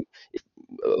venni,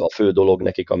 a fő dolog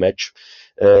nekik a meccs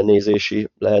nézési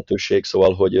lehetőség,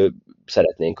 szóval, hogy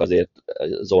szeretnénk azért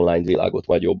az online világot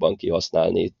majd jobban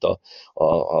kihasználni itt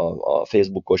a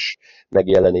Facebookos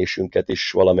megjelenésünket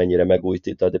is valamennyire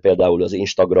megújítani, de például az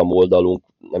Instagram oldalunk,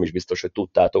 nem is biztos, hogy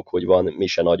tudtátok, hogy van, mi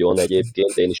se nagyon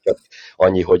egyébként, én is csak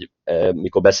annyi, hogy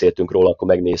mikor beszéltünk róla, akkor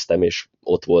megnéztem, és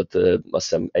ott volt azt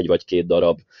hiszem 1 vagy 2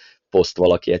 darab poszt,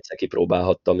 valaki egyszer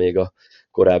kipróbálhatta még a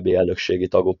korábbi elnökségi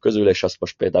tagok közül, és azt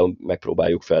most például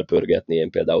megpróbáljuk felpörgetni. Én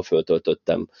például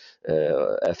föltöltöttem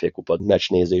FA Kupa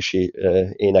meccsnézési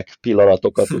ének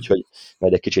pillanatokat, úgyhogy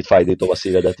majd egy kicsit fájdítom a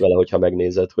szívedet vele, hogyha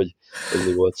megnézed, hogy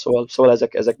mi volt. Szóval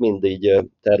ezek mind így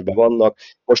terve vannak.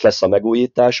 Most lesz a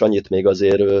megújítás, annyit még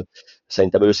azért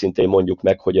szerintem őszintén mondjuk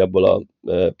meg, hogy ebből a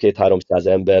 200-300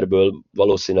 emberből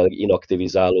valószínűleg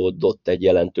inaktivizálódott egy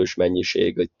jelentős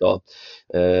mennyiség itt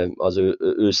az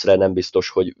őszre, nem biztos,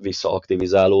 hogy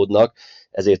visszaaktivizálódnak,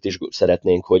 ezért is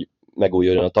szeretnénk, hogy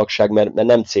megújuljon a tagság, mert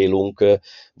nem célunk.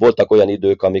 Voltak olyan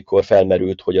idők, amikor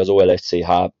felmerült, hogy az OLSCH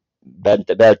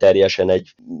belterjesen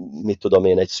egy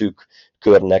szűk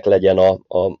körnek legyen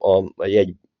a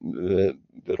jegy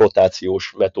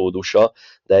rotációs metódusa,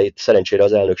 de itt szerencsére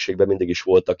az elnökségben mindig is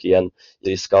voltak ilyen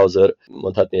scouser,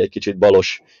 mondhatni egy kicsit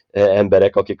balos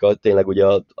emberek, akik tényleg ugye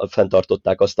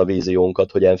fenntartották azt a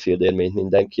víziónkat, hogy Anfield élményt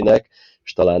mindenkinek,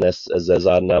 és talán ezzel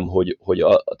zárnám, hogy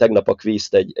tegnap a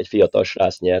quizt egy fiatal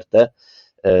srác nyerte,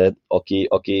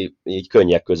 aki így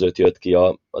könnyek között jött ki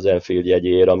az Anfield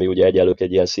jegyéért, ami ugye egyelőre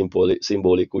egy ilyen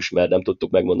szimbolikus, mert nem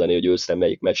tudtuk megmondani, hogy őszre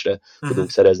melyik meccsre tudunk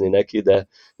szerezni neki, de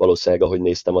valószínűleg, ahogy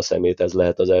néztem a szemét, ez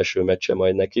lehet az első meccse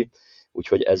majd neki.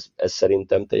 Úgyhogy ez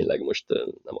szerintem tényleg most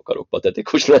nem akarok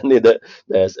patetikus lenni, de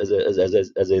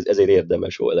ezért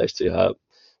érdemes OLSCH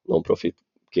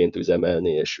non-profitként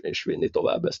üzemelni és vinni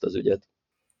tovább ezt az ügyet.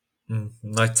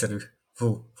 Nagyszerű.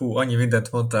 Fú, annyi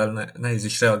mindent mondtál, nehéz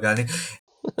is reagálni.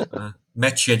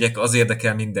 Meccsjegyek, az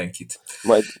érdekel mindenkit.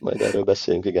 Majd erről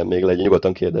beszéljünk, igen, még legyen,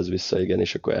 nyugodtan kérdezz vissza, igen,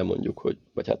 és akkor elmondjuk, hogy,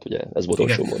 vagy hát ugye ez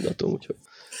utolsó mondatom, úgyhogy.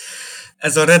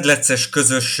 Ez a redlecces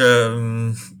közös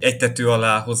egytető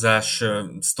aláhozás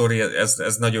sztori,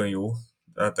 ez nagyon jó.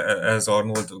 Tehát ez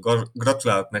Arnold,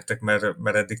 gratulálok nektek,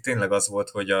 mert eddig tényleg az volt,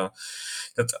 hogy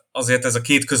tehát azért ez a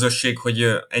két közösség, hogy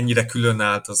ennyire külön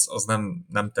állt, az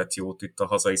nem tett jót itt a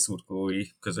hazai szurkolói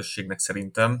közösségnek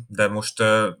szerintem, de most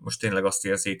tényleg azt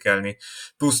érzékelni.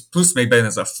 Plusz még bejön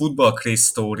ez a Football Craze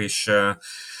Store is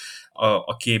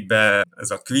a képbe, ez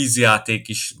a kvízjáték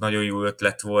is nagyon jó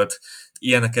ötlet volt.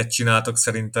 Ilyeneket csináltok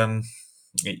szerintem,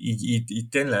 így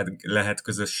tényleg lehet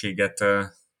közösséget,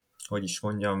 hogy is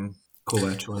mondjam,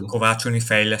 kovácsolni,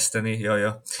 fejleszteni.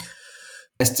 Ja.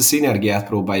 Ezt a szinergiát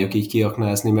próbáljuk így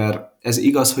kiaknázni, mert ez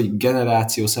igaz, hogy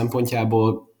generáció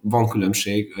szempontjából van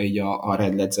különbség így a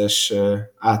redledzes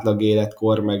átlag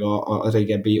életkor, meg a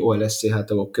régebbi OLSCH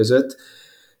tagok között,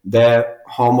 de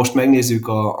ha most megnézzük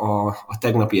a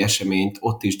tegnapi eseményt,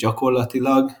 ott is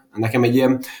gyakorlatilag,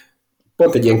 nekem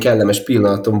pont egy ilyen kellemes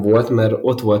pillanatom volt, mert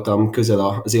ott voltam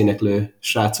közel az éneklő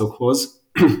srácokhoz,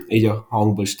 így a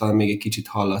hangból is talán még egy kicsit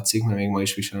hallatszik, mert még ma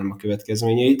is viselem a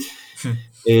következményeit,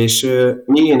 és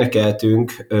mi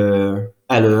énekeltünk,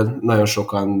 elől nagyon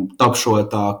sokan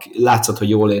tapsoltak, látszott, hogy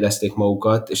jól érezték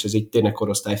magukat, és ez így tényleg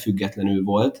korosztály függetlenül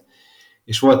volt,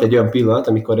 és volt egy olyan pillanat,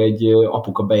 amikor egy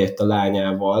apuka bejött a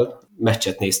lányával,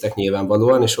 meccset néztek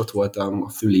nyilvánvalóan, és ott voltam a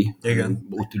Füli, Igen.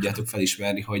 úgy tudjátok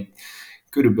felismerni, hogy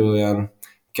körülbelül olyan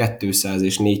 200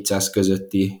 és 400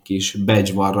 közötti kis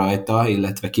badge van rajta,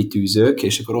 illetve kitűzők,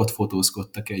 és akkor ott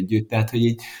fotózkodtak együtt. Tehát, hogy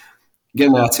így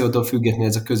generációtól függetlenül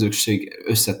ez a közösség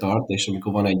összetart, és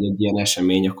amikor van egy ilyen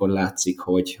esemény, akkor látszik,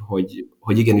 hogy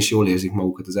igenis jól érzik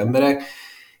magukat az emberek,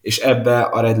 és ebbe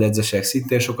a redledzesek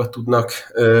szintén sokat tudnak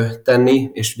tenni,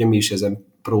 és ugye mi is ezen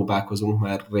próbálkozunk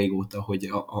már régóta, hogy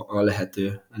a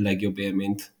lehető legjobb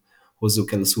élményt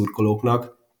hozzuk el a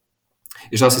szurkolóknak.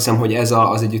 És azt hiszem, hogy ez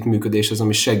az együttműködés az,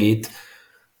 ami segít,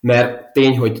 mert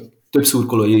tény, hogy több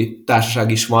szurkolói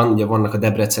társaság is van, ugye vannak a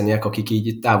debreceniek, akik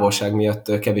így távolság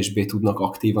miatt kevésbé tudnak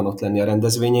aktívan ott lenni a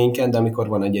rendezvényeinken, de amikor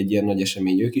van egy ilyen nagy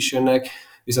esemény, ők is jönnek,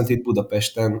 viszont itt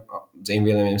Budapesten az én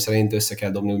véleményem szerint össze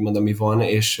kell dobni, úgymond, ami van,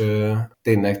 és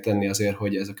tényleg tenni azért,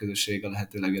 hogy ez a közösség a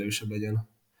lehető legerősebb legyen.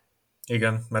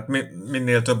 Igen, mert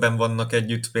minél többen vannak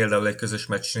együtt, például egy közös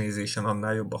meccsnézésen,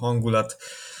 annál jobb a hangulat.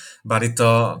 Bár itt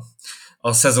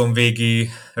a szezon végi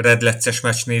redlecces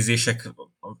meccsnézések,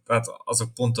 hát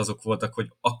azok pont azok voltak, hogy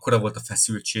akkora volt a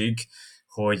feszültség,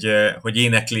 hogy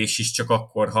éneklés is csak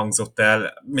akkor hangzott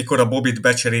el. Mikor a Bobit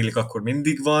becserélik, akkor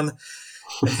mindig van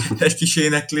egy kis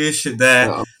éneklés,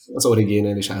 de... Az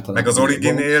Origénél is általában. Meg az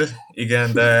Origénél,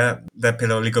 igen, de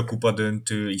például a Liga Kupa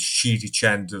döntő is síri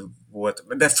csend volt,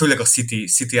 de főleg a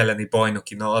City elleni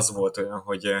bajnoki, na az volt olyan,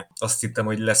 hogy azt hittem,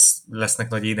 hogy lesznek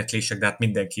nagy éneklések, de hát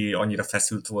mindenki annyira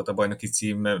feszült volt a bajnoki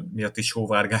cím miatt is,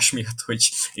 hóvárgás miatt, hogy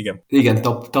igen. Igen,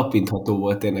 tapintható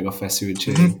volt tényleg a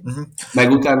feszültség.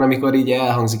 Meg utána, amikor így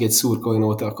elhangzik egy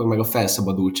szurkolónóta, akkor meg a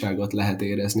felszabadultságot lehet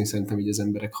érezni, szerintem így az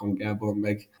emberek hangjában,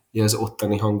 meg az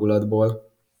ottani hangulatból.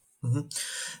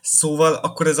 Szóval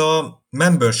akkor ez a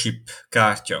membership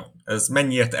kártya, ez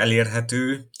mennyiért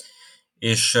elérhető,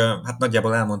 és hát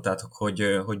nagyjából elmondtátok,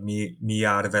 hogy mi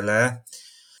jár vele,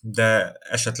 de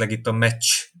esetleg itt a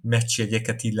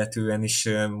meccsjegyeket illetően is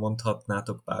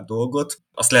mondhatnátok pár dolgot.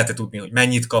 Azt lehet tudni, hogy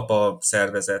mennyit kap a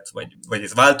szervezet, vagy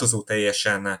ez változó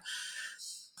teljesen,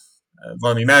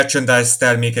 valami merchandise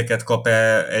termékeket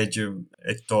kap-e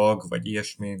egy tag, vagy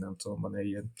ilyesmi, nem tudom, van-e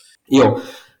ilyen. Jó.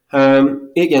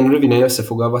 Igen, röviden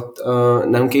összefoglalva,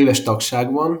 nálunk éves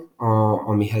tagság van,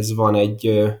 amihez van egy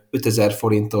 5000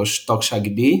 forintos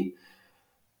tagsági díj,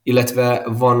 illetve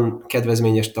van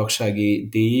kedvezményes tagsági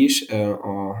díj is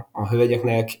a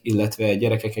hölgyeknek, illetve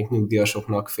gyerekeknek,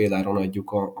 nyugdíjasoknak féláron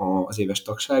adjuk az éves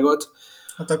tagságot.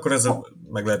 Hát akkor ez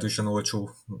meglehetősen olcsó.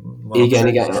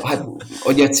 Igen. Hát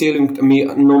ugye a célunk, mi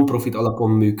non-profit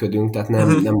alapon működünk, tehát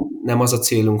nem az a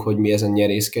célunk, hogy mi ezen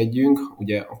nyerészkedjünk.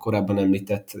 Ugye a korábban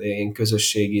említett én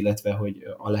közösség, illetve hogy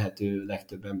a lehető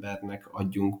legtöbb embernek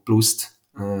adjunk pluszt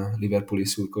liverpooli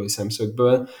szurkolói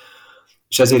szemszögből.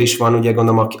 És ezért is van, ugye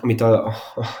gondolom, amit a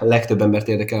legtöbb embert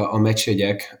érdekel, a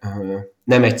meccsjegyek,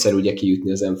 nem egyszerű ugye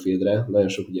kijutni az Anfieldre, nagyon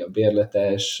sok ugye a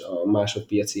bérletes, a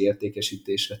másodpiaci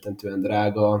értékesítés rettentően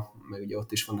drága, meg ugye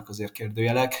ott is vannak azért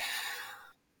kérdőjelek.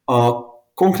 A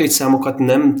konkrét számokat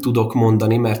nem tudok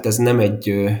mondani, mert ez nem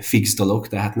egy fix dolog,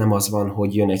 tehát nem az van,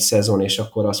 hogy jön egy szezon, és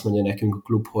akkor azt mondja nekünk a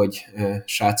klub, hogy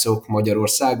srácok,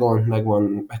 Magyarországon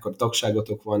megvan, ekkor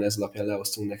tagságotok van, ez alapján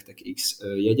leosztunk nektek X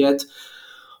jegyet.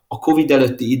 A Covid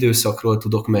előtti időszakról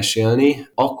tudok mesélni,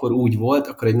 akkor úgy volt,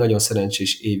 akkor egy nagyon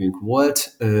szerencsés évünk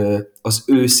volt, az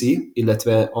őszi,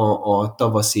 illetve a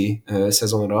tavaszi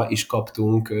szezonra is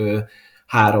kaptunk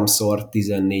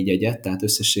 3x14 jegyet, tehát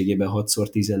összességében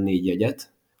 6x14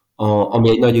 jegyet, ami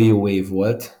egy nagyon jó év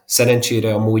volt.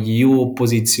 Szerencsére amúgy jó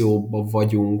pozícióban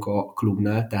vagyunk a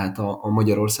klubnál, tehát a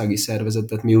magyarországi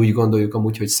szervezetet mi úgy gondoljuk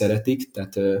amúgy, hogy szeretik,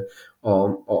 tehát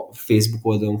a Facebook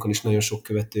oldalunkon is nagyon sok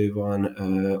követő van,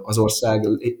 az ország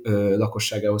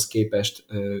lakosságához képest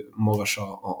magas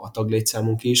a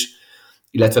taglétszámunk is,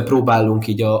 illetve próbálunk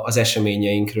így az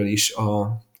eseményeinkről is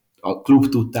a klub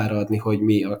tudtára adni, hogy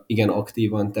mi igen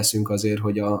aktívan teszünk azért,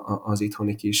 hogy az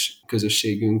itthoni kis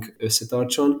közösségünk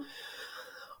összetartson.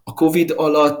 A Covid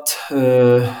alatt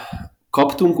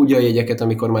kaptunk ugye a jegyeket,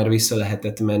 amikor már vissza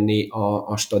lehetett menni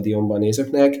a stadionban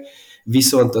nézőknek,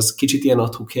 viszont az kicsit ilyen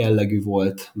ad-hoc jellegű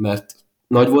volt, mert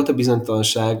nagy volt a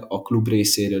bizonytalanság a klub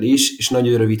részéről is, és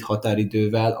nagyon rövid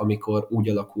határidővel, amikor úgy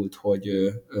alakult, hogy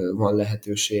van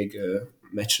lehetőség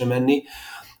meccsre menni,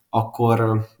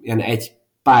 akkor ilyen egy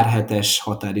pár hetes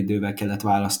határidővel kellett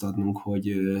választ adnunk,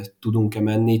 hogy tudunk-e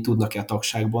menni, tudnak-e a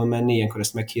tagságban menni, ilyenkor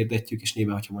ezt meghirdetjük, és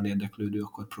nyilván, hogyha van érdeklődő,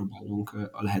 akkor próbálunk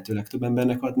a lehető legtöbb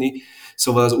embernek adni.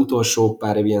 Szóval az utolsó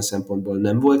pár év ilyen szempontból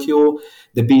nem volt jó,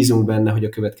 de bízunk benne, hogy a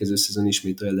következő szezon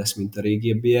ismét olyan lesz, mint a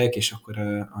régebbiek, és akkor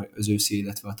az őszi,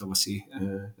 illetve a tavaszi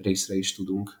részre is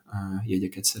tudunk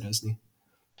jegyeket szerezni.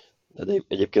 De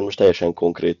egyébként most teljesen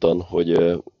konkrétan,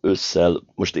 hogy ősszel,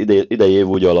 most idei év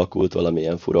úgy alakult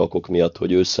valamilyen fura okok miatt,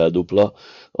 hogy ősszel dupla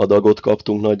adagot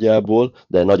kaptunk nagyjából,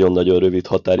 de nagyon-nagyon rövid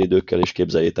határidőkkel, és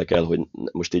képzeljétek el, hogy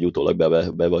most így utólag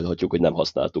bevallhatjuk, hogy nem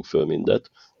használtuk föl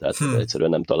mindet, tehát egyszerűen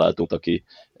nem találtunk, aki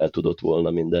el tudott volna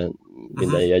minden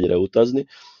jegyre utazni.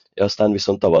 Aztán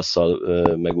viszont tavasszal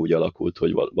meg úgy alakult,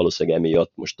 hogy valószínűleg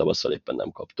emiatt most tavasszal éppen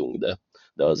nem kaptunk,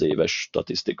 de az éves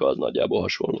statisztika az nagyjából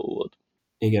hasonló volt.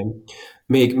 Igen.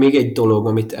 Még egy dolog,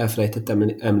 amit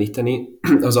elfelejtettem említeni,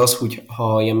 az az, hogy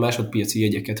ha ilyen másodpiaci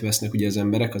jegyeket vesznek ugye az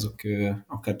emberek, azok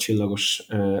akár csillagos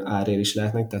árért is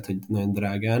lehetnek, tehát hogy nagyon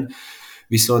drágán,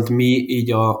 viszont mi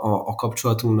így a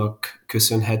kapcsolatunknak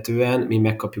köszönhetően mi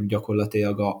megkapjuk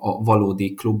gyakorlatilag a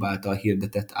valódi klub által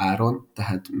hirdetett áron,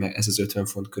 tehát ez az 50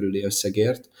 font körüli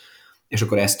összegért, és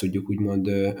akkor ezt tudjuk úgymond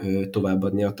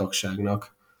továbbadni a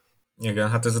tagságnak. Igen,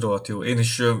 hát ez rohadt jó. Én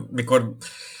is,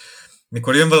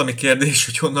 mikor jön valami kérdés,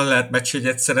 hogy honnan lehet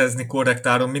meccsjegyet szerezni korrekt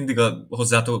áron, mindig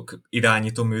hozzátok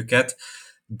irányítom őket,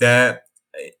 de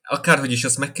akárhogy is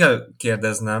ezt meg kell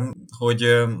kérdeznem, hogy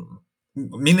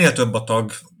minél több a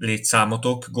tag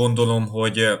létszámotok, gondolom,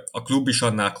 hogy a klub is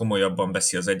annál komolyabban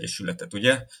veszi az egyesületet,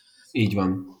 ugye? Így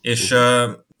van. És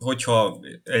hogyha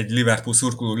egy Liverpool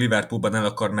szurkoló Liverpoolban el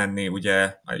akar menni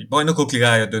ugye egy bajnokok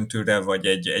ligája döntőre, vagy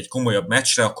egy komolyabb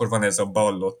meccsre, akkor van ez a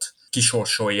ballot,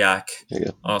 kisorsolják.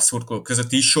 Igen. A szurkolók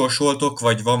között is sorsoltok,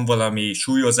 vagy van valami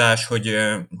súlyozás,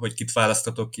 hogy kit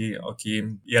választatok ki, aki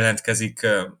jelentkezik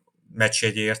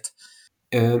meccsjegyért?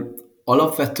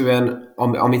 Alapvetően,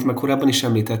 amit már korábban is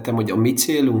említettem, hogy a mi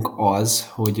célunk az,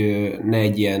 hogy ne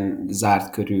egy ilyen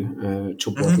zárt körű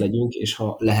csoport legyünk, és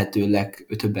ha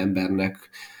lehetőleg több embernek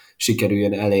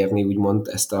sikerüljön elérni úgymond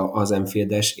ezt az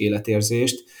Anfield-es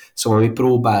életérzést. Szóval mi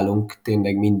próbálunk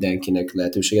tényleg mindenkinek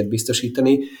lehetőséget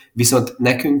biztosítani, viszont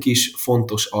nekünk is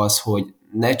fontos az, hogy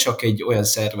ne csak egy olyan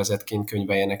szervezetként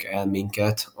könyveljenek el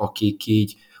minket,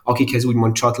 akikhez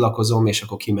úgymond csatlakozom, és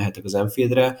akkor kimehetek az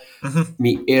Anfieldre.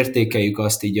 Mi értékeljük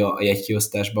azt így a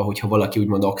jegykiosztásban, hogyha valaki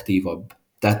úgymond aktívabb.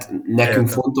 Tehát nekünk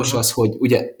fontos az, hogy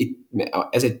ugye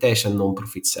ez egy teljesen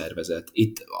non-profit szervezet.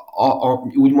 Itt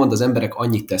úgymond az emberek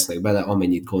annyit tesznek bele,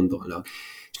 amennyit gondolnak.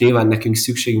 És nyilván nekünk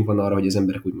szükségünk van arra, hogy az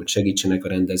emberek úgymond segítsenek a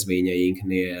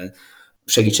rendezvényeinknél,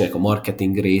 segítsenek a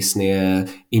marketing résznél,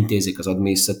 intézik az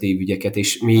adminisztratív ügyeket,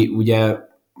 és mi ugye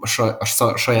a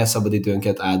saját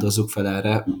szabadidőnket áldozzuk fel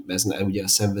erre, ez ugye a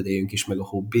szenvedélyünk is, meg a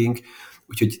hobbink,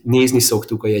 úgyhogy nézni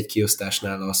szoktuk a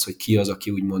jegykiosztásnál azt, hogy ki az, aki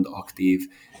úgymond aktív.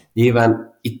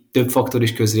 Nyilván itt több faktor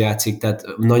is közrejátszik, tehát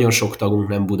nagyon sok tagunk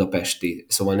nem budapesti,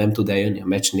 szóval nem tud eljönni a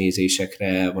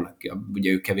meccsnézésekre, van,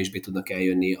 ugye ők kevésbé tudnak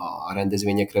eljönni a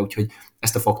rendezvényekre, úgyhogy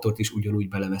ezt a faktort is ugyanúgy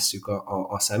belevesszük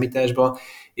a számításba,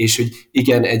 és hogy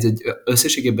igen, ez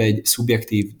összességében egy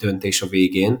szubjektív döntés a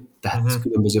végén, tehát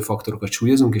különböző faktorokat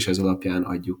súlyozunk, és ez alapján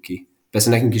adjuk ki. Persze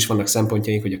nekünk is vannak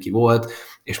szempontjaink, hogy aki volt,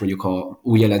 és mondjuk ha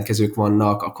új jelentkezők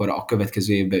vannak, akkor a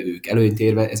következő évben ők előnyt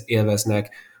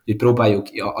élveznek, hogy próbáljuk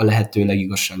a lehető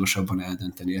legigazságosabban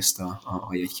eldönteni ezt a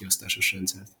jegykiosztásos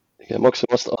rendszert. Igen,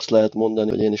 maximum azt lehet mondani,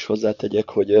 hogy én is hozzátegyek,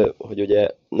 hogy ugye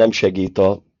nem segít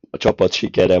a csapat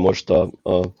sikere most a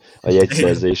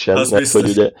jegyszerzésen, mert biztos. hogy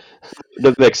ugye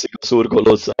növekszik a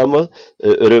szurkoló száma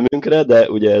örömünkre, de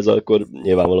ugye ez akkor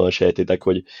nyilvánvalóan sejtitek,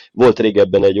 hogy volt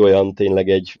régebben egy olyan,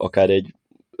 tényleg akár egy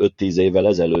 5-10 évvel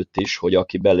ezelőtt is, hogy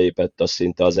aki belépett, az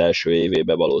szinte az első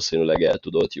évébe valószínűleg el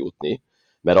tudott jutni,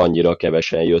 mert annyira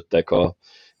kevesen jöttek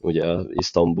ugye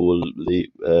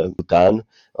Isztambuli után,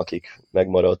 akik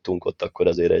megmaradtunk ott, akkor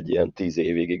azért egy ilyen 10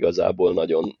 évig igazából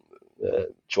nagyon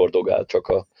csordogált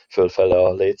csak fölfele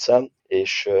a létszám,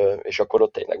 és akkor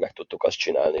ott tényleg meg tudtuk azt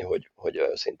csinálni, hogy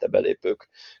szinte belépők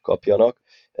kapjanak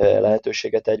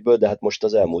lehetőséget egyből, de hát most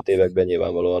az elmúlt években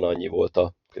nyilvánvalóan annyi volt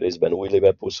a részben új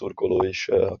Liverpool szurkoló is,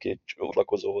 aki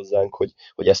csatlakozó hozzánk,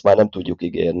 hogy ezt már nem tudjuk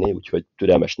ígérni, úgyhogy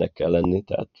türelmesnek kell lenni,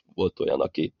 tehát volt olyan,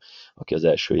 aki az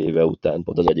első éve után,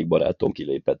 pont az egyik barátom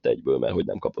kilépett egyből, mert hogy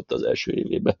nem kapott az első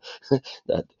évébe.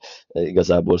 De hát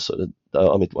igazából,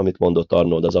 amit mondott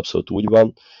Arnold, az abszolút úgy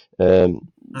van.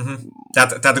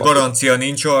 Tehát garancia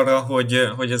nincs arra,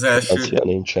 hogy az első... Garancia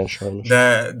nincsen, sajnos.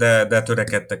 De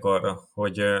törekedtek arra,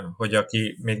 hogy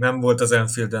aki még nem volt az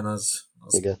Anfielden, az...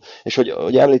 Igen. És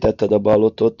hogy említetted a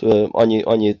ballotot,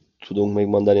 annyit tudunk még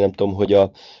mondani, nem tudom, hogy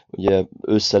ugye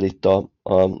ősszel itt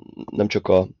nem csak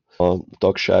a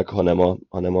tagság,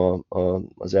 hanem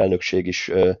az elnökség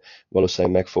is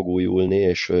valószínűleg meg fog újulni,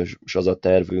 és az a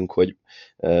tervünk, hogy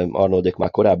Arnoldék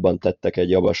már korábban tettek egy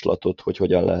javaslatot, hogy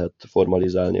hogyan lehet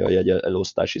formalizálni a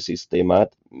jegyelosztási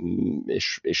szisztémát,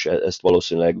 és ezt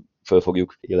valószínűleg föl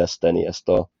fogjuk éleszteni, ezt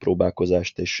a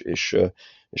próbálkozást, és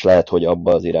lehet, hogy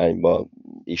abba az irányba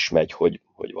is megy, hogy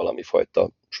valami fajta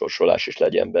sorsolás is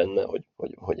legyen benne,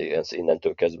 hogy ez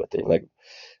innentől kezdve tényleg,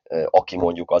 aki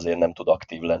mondjuk azért nem tud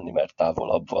aktív lenni, mert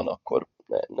távolabb van, akkor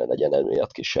ne legyen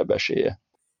emiatt kisebb esélye.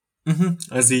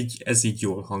 Ez így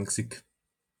jól hangzik.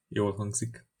 Jól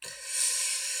hangzik.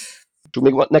 Csak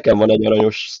még nekem van egy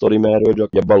aranyos sztorim erről,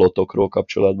 csak a balotokról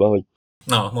kapcsolatban, hogy...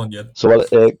 Na, mondjad. Szóval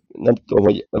nem tudom,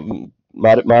 hogy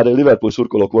már Liverpool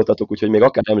szurkolók voltatok, úgyhogy még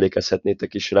akár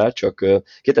emlékezhetnétek is rá, csak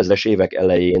 2000-es évek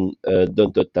elején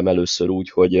döntöttem először úgy,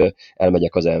 hogy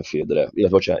elmegyek az Anfieldre.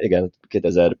 Illetve, bocsánat, igen,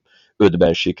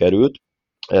 2005-ben sikerült,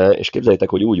 és képzeljétek,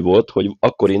 hogy úgy volt, hogy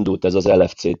akkor indult ez az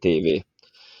LFC TV.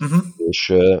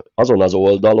 És azon az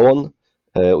oldalon,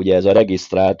 ugye ez a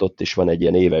regisztrált, ott is van egy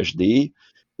ilyen éves díj,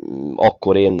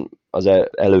 akkor én az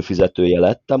előfizetője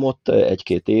lettem ott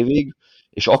 1-2 évig,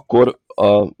 és akkor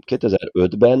a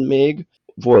 2005-ben még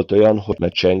volt olyan, hogy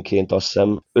meccsenként azt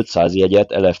hiszem 500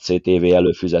 jegyet LFC TV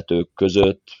előfizetők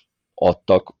között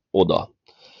adtak oda.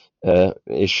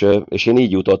 És én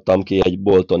így jutottam ki egy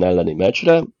Bolton elleni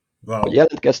meccsre, hogy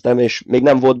jelentkeztem, és még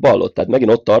nem volt ballot. Tehát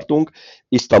megint ott tartunk,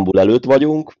 Isztambul előtt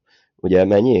vagyunk, ugye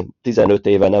mennyi? 15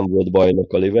 éve nem volt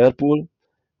bajnok a Liverpool,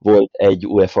 volt egy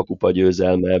UEFA kupa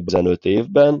győzelme 15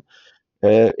 évben,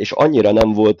 és annyira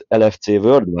nem volt LFC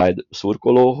Worldwide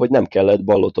szurkoló, hogy nem kellett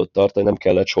ballotot tartani, nem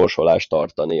kellett sorsolást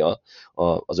tartani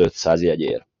az 500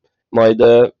 jegyért. Majd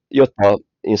jött a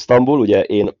Isztambul, ugye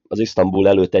én az Isztambul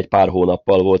előtt egy pár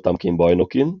hónappal voltam kint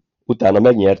bajnokin, utána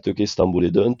megnyertük isztambuli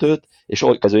döntőt, és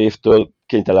következő évtől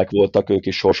kénytelenek voltak ők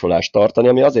is sorsolást tartani,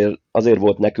 ami azért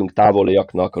volt nekünk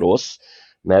távoliaknak rossz,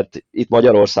 mert itt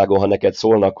Magyarországon, ha neked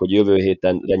szólnak, hogy jövő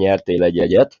héten nyertél egy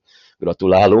jegyet,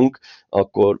 gratulálunk,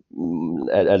 akkor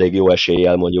elég jó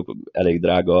eséllyel, mondjuk elég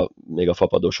drága még a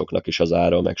fapadosoknak is az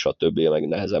ára, meg stb., meg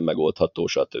nehezen megoldható,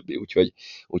 stb.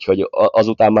 Úgyhogy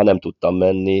azután már nem tudtam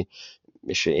menni,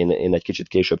 és én egy kicsit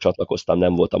később csatlakoztam,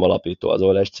 nem voltam alapító az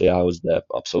OLSCH-hoz, de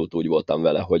abszolút úgy voltam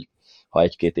vele, hogy ha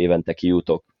 1-2 évente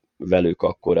kijutok velük,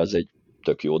 akkor az egy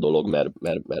tök jó dolog, mert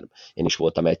én is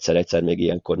voltam egyszer még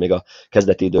ilyenkor, még a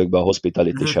kezdeti időkben a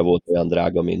hospitality se volt olyan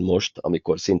drága, mint most,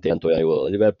 amikor szintén olyan jó a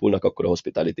Liverpoolnak, akkor a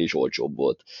hospitality is olcsóbb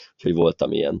volt. Úgyhogy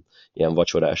voltam ilyen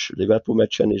vacsorás Liverpool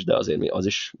meccsen is, de azért az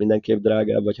is mindenképp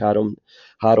drágább, vagy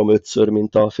 3-5-ször,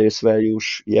 mint a face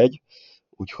value-s jegy.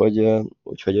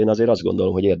 Úgyhogy én azért azt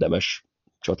gondolom, hogy érdemes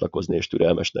csatlakozni és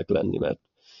türelmesnek lenni, mert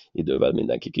idővel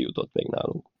mindenki kijutott még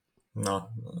nálunk. Na,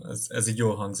 ez így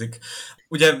jól hangzik.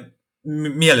 Ugye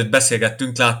mielőtt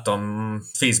beszélgettünk, láttam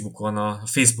Facebookon, a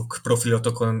Facebook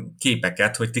profilotokon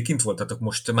képeket, hogy ti kint voltatok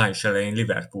most május elején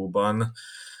Liverpoolban,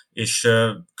 és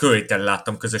Költen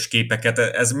láttam közös képeket.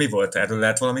 Ez mi volt? Erről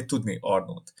lehet valamit tudni,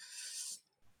 Arnold?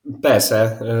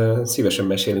 Persze, szívesen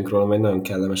mesélünk róla, mert nagyon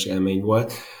kellemes élmény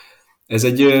volt. Ez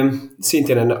egy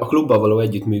szintén a klubbal való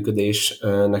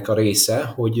együttműködésnek a része,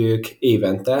 hogy ők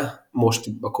évente, most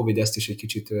a Covid ezt is egy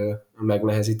kicsit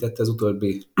megnehezítette, az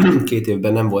utóbbi 2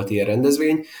 évben nem volt ilyen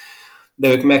rendezvény,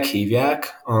 de ők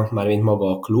meghívják, mármint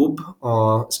maga a klub,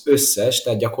 az összes,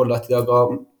 tehát gyakorlatilag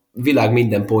a világ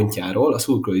minden pontjáról a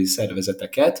szurkolói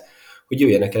szervezeteket, hogy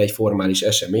jöjjenek el egy formális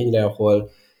eseményre, ahol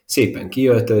szépen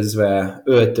kiöltözve,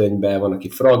 öltönybe, van, aki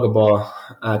fragba,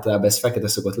 általában ez fekete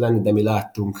szokott lenni, de mi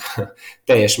láttunk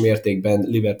teljes mértékben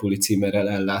Liverpooli címerrel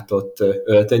ellátott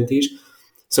öltönyt is.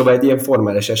 Szóval egy ilyen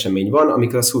formális esemény van,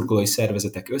 amikor a szurkolói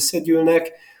szervezetek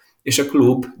összegyűlnek, és a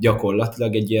klub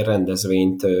gyakorlatilag egy ilyen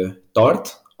rendezvényt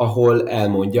tart, ahol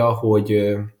elmondja,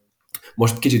 hogy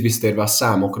most kicsit visszatérve a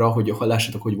számokra, hogy ha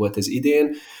lássatok, hogy volt ez idén,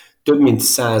 több mint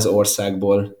 100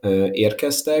 országból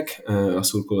érkeztek a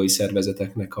szurkolói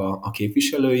szervezeteknek a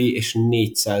képviselői, és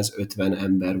 450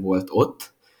 ember volt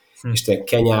ott, és tényleg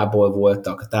Kenyából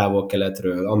voltak,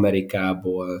 távol-keletről,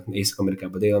 Amerikából,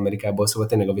 Észak-Amerikából, Dél-Amerikából, szóval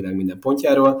tényleg a világ minden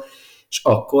pontjáról, és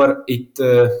akkor itt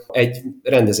egy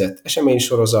rendezett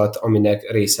eseménysorozat,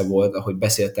 aminek része volt, ahogy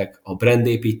beszéltek a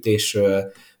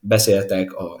brandépítésről,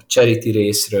 beszéltek a charity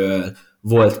részről,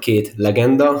 volt 2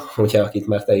 legenda, ugye, akit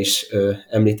már te is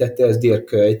említettél, ez Dirk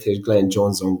Kuyt és Glenn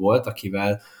Johnson volt,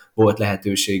 akivel volt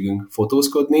lehetőségünk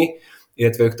fotózkodni,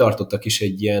 illetve ők tartottak is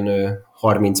egy ilyen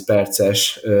 30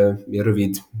 perces,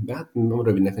 rövid, hát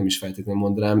rövidnek nem is feltétlenül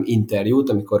mondanám, interjút,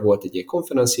 amikor volt egy ilyen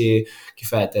konferencié, ki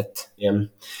feltett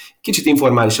ilyen kicsit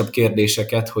informálisabb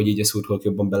kérdéseket, hogy így a szurkolók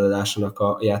jobban belelássanak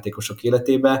a játékosok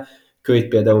életébe. Kuyt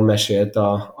például mesélt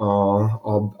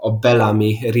a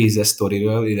Bellamy Rize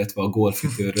sztoriről, illetve a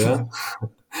golfütőről.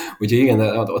 Úgyhogy igen,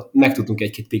 ott megtudtunk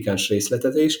egy-két pikáns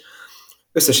részletet is.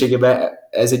 Összességében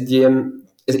ez egy ilyen,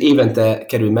 ez évente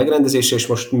kerül megrendezésre, és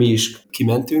most mi is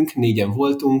kimentünk, 4-en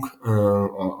voltunk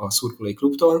a szurkolói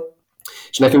klubtól,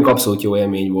 És nekünk abszolút jó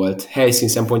élmény volt. Helyszín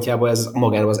szempontjából ez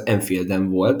magában az Anfielden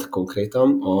volt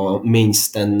konkrétan, a main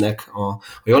standnek, ha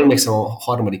jól emlékszem, a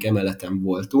harmadik emeleten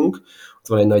voltunk, ott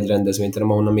van egy nagy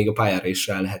rendezvényterem, ahonnan még a pályára is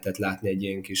rá lehetett látni egy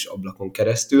ilyen kis ablakon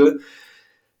keresztül,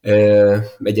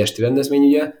 egy esti rendezvény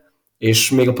ugye,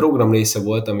 és még a program része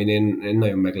volt, amin én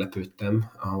nagyon meglepődtem,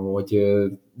 hogy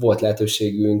volt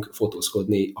lehetőségünk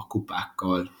fotózkodni a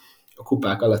kupákkal. A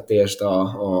kupák alatt értsd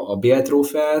a BL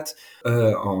trófeát,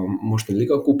 a mostani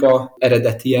Liga kupa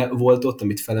eredetie volt ott,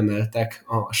 amit felemeltek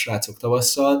a srácok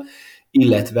tavasszal,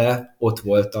 illetve ott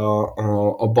volt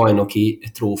a bajnoki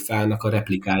trófeának a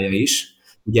replikája is.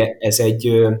 Ugye ez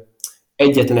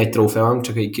egyetlen egy trófea,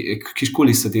 csak egy kis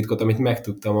kulisszatitkot, amit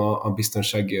megtudtam a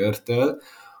biztonsági őrtől,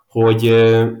 hogy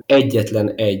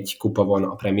egyetlen egy kupa van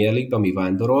a Premier League-ben, ami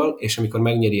vándorol, és amikor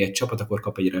megnyeri egy csapat, akkor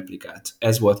kap egy replikát.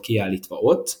 Ez volt kiállítva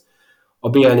ott. A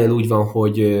BL-nél úgy van,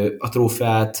 hogy a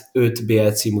trófeát 5 BL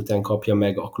cím után kapja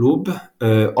meg a klub,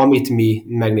 amit mi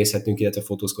megnézhetünk, illetve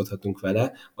fotózkodhatunk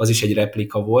vele, az is egy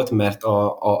replika volt, mert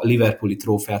a Liverpooli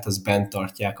trófeát az bent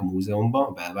tartják a múzeumban,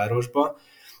 a belvárosba,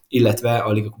 illetve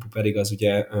a Liga Kupa pedig az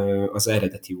ugye az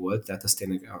eredeti volt, tehát az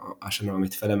tényleg Arsenal,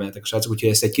 amit felemeltek a srácok, úgyhogy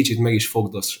ezt egy kicsit meg is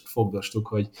fogdostuk,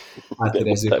 hogy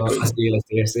átérezzük az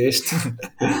életérzést.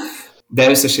 De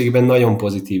összességében nagyon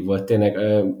pozitív volt, tényleg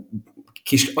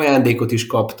kis ajándékot is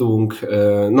kaptunk,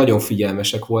 nagyon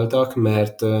figyelmesek voltak,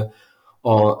 mert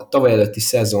a tavaly előtti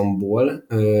szezonból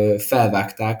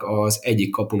felvágták az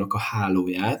egyik kapunak a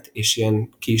hálóját, és ilyen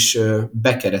kis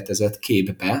bekeretezett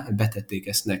képbe betették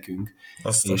ezt nekünk.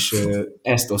 Aztán. És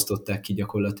ezt osztották ki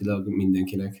gyakorlatilag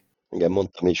mindenkinek. Igen,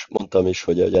 mondtam is,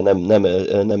 hogy ugye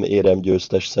nem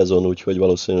éremgyőztes szezon, úgyhogy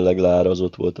valószínűleg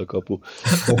leárazott volt a kapu.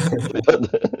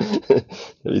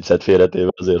 Viccet félretéve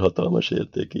azért hatalmas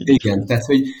érték így. Igen, tehát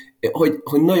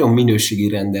hogy nagyon minőségi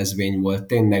rendezvény volt,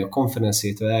 tényleg a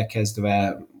konferenciától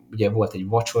elkezdve, ugye volt egy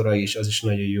vacsora is, az is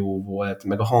nagyon jó volt,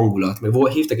 meg a hangulat, meg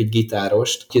hívtak egy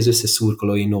gitárost, ki az összes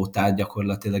szurkolói nótát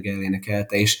gyakorlatilag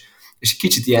elénekelte, és egy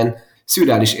kicsit ilyen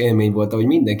szürreális élmény volt, hogy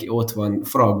mindenki ott van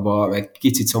fragba, meg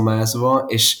kicicomázva,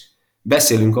 és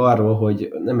beszélünk arról, hogy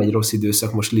nem egy rossz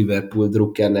időszak most Liverpool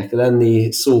drukkernek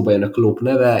lenni, szóba jön a Klopp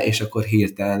neve, és akkor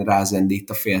hirtelen rázendít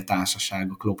a fél társaság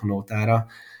a Klopp nótára.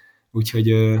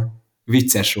 Úgyhogy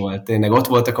vicces volt, tényleg. Ott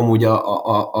voltak amúgy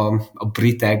a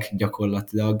britek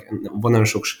gyakorlatilag, van nagyon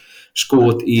sok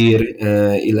skót, ír,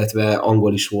 illetve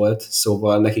angol is volt,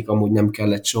 szóval nekik amúgy nem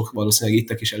kellett sok, valószínűleg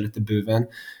ittak is előtte bőven,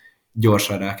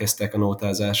 gyorsan rákezdtek a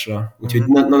nótázásra. Úgyhogy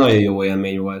nagyon jó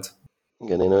élmény volt.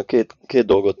 Igen, én két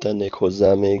dolgot tennék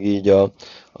hozzá még így.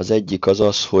 Az egyik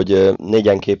az, hogy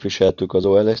négyen képviseltük az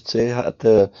OLSC, hát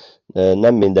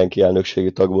nem mindenki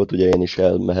elnökségi tag volt, ugye én is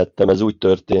elmehettem. Ez úgy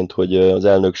történt, hogy az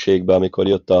elnökségben, amikor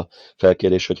jött a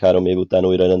felkérés, hogy 3 év után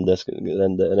újra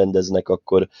rendeznek,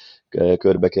 akkor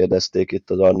körbe kérdezték itt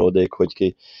az Arnoldék,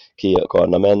 hogy ki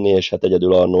akarna menni, és hát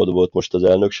egyedül Arnold volt most az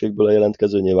elnökségből a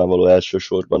jelentkező, nyilvánvaló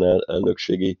elsősorban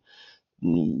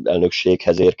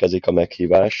elnökséghez érkezik a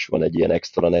meghívás, van egy ilyen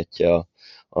extranetje a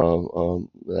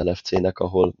LFC-nek,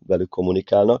 ahol velük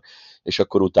kommunikálnak, és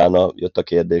akkor utána jött a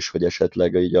kérdés, hogy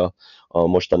esetleg így a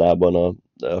mostanában,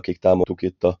 akik támogattuk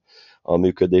itt a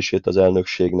működését az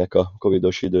elnökségnek a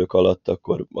covidos idők alatt,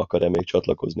 akkor akar-e még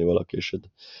csatlakozni valaki, és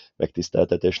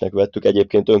megtiszteltetésnek vettük.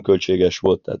 Egyébként önköltséges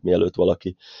volt, tehát mielőtt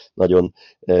valaki nagyon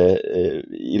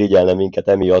irigyelne minket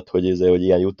emiatt, hogy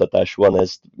ilyen juttatás van,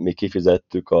 ezt mi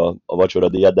kifizettük a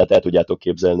vacsoradíjat, de hát el tudjátok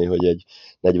képzelni, hogy egy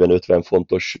 40-50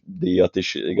 fontos díjat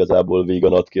is igazából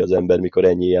vígan ad ki az ember, mikor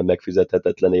ennyi ilyen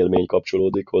megfizethetetlen élmény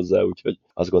kapcsolódik hozzá, úgyhogy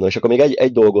azt gondolom. És akkor még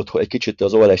egy dolgot, egy kicsit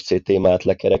az OLSC témát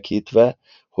lekerekítve,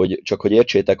 hogy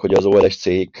értsétek, hogy az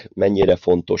OLSC-k mennyire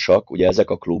fontosak, ugye ezek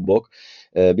a klubok.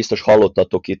 Biztos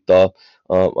hallottatok itt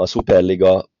a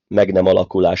Superliga meg nem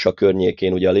alakulása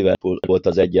környékén, ugye a Liverpool volt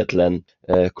az egyetlen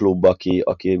klub,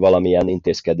 aki valamilyen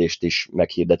intézkedést is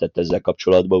meghirdetett ezzel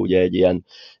kapcsolatban, ugye egy ilyen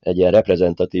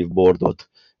reprezentatív boardot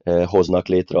hoznak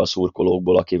létre a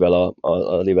szurkolókból, akivel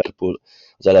a Liverpool,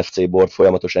 az LFC board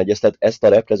folyamatosan egyeztet. Ezt a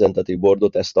reprezentatív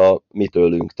boardot, mi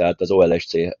tőlünk, tehát az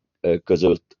OLSC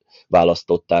között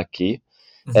választották ki.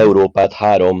 Európát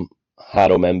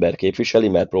három ember képviseli,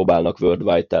 mert próbálnak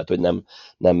worldwide, tehát hogy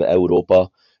nem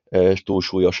Európa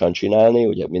túlsúlyosan csinálni,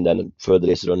 ugye minden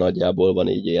földrészről nagyjából van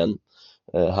így ilyen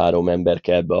 3 ember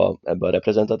kell ebbe a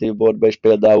reprezentatív boardba, és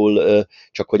például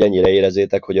csak hogy ennyire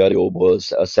érezzétek, hogy a jóból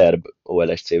a szerb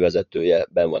OLSC vezetője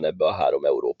benn van ebbe a 3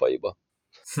 európaiba.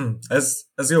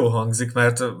 Ez jó hangzik,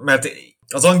 mert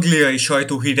az angliai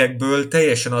sajtóhírekből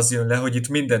teljesen az jön le, hogy itt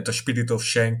mindent a Spirit of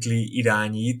Shankly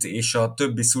irányít, és a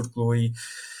többi szurkolói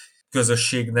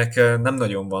közösségnek nem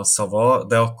nagyon van szava,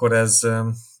 de akkor ez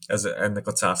ennek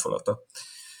a cáfolata.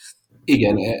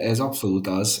 Igen, ez abszolút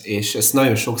az, és ezt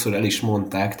nagyon sokszor el is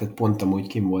mondták, tehát pont amúgy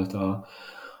kim volt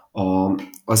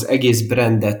az egész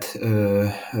brandet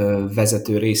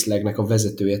vezető részlegnek a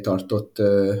vezetője tartott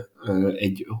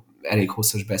egy elég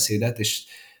hosszas beszédet, és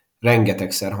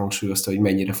rengetegszer hangsúlyozta, hogy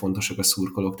mennyire fontosak a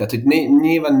szurkolók. Tehát, hogy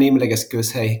nyilván némileg ez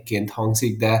közhelyként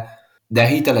hangzik, de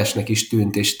hitelesnek is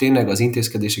tűnt, és tényleg az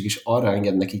intézkedések is arra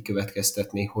engednek így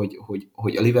következtetni,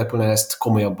 hogy a Liverpoolnál ezt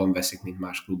komolyabban veszik, mint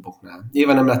más kluboknál.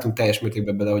 Nyilván nem látunk teljes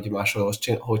mértékben bele, hogy máshol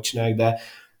hogy csinálják, de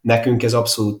nekünk ez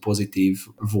abszolút pozitív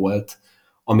volt,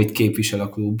 amit képvisel a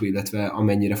klub, illetve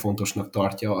amennyire fontosnak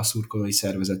tartja a szurkolói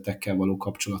szervezetekkel való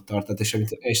kapcsolattartat,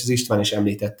 és az István is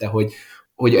említette,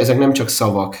 hogy ezek nem csak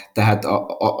szavak, tehát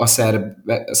a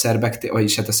szerbek,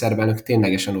 vagyis hát a szerb elnök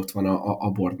ténylegesen ott van a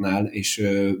bordnál, és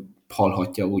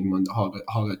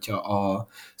hallgatja a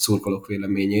szurkolók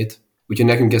véleményét. Úgyhogy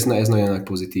nekünk ez nagyon nagy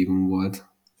pozitívum volt.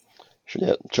 És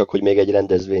ugye csak, hogy még egy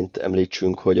rendezvényt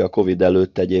említsünk, hogy a Covid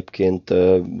előtt egyébként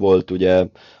volt ugye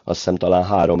azt hiszem talán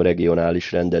 3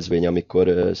 regionális rendezvény,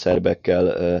 amikor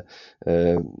szerbekkel,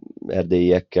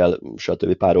 erdélyiekkel,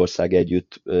 stb. Pár ország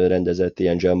együtt rendezett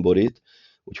ilyen jamborit,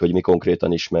 úgyhogy mi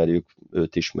konkrétan ismerjük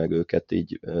őt is, meg őket,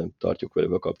 így tartjuk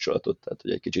velük a kapcsolatot. Tehát,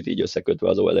 hogy egy kicsit így összekötve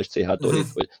az OLSCH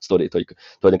sztorit, hogy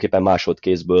tulajdonképpen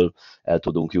másodkézből el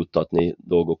tudunk juttatni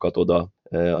dolgokat oda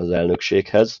az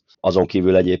elnökséghez. Azon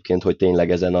kívül egyébként, hogy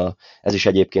tényleg ez is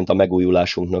egyébként a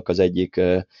megújulásunknak az egyik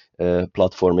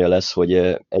platformja lesz,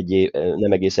 hogy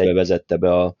nem egész egybe vezette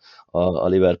be a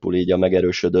Liverpool így a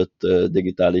megerősödött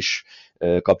digitális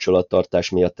kapcsolattartás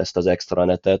miatt ezt az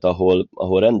extranetet,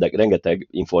 ahol rengeteg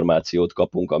információt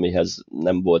kapunk, amihez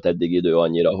nem volt eddig idő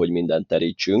annyira, hogy mindent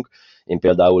terítsünk. Én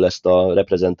például ezt a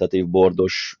reprezentatív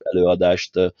bordos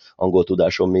előadást angol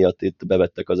tudásom miatt itt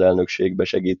bevettek az elnökségbe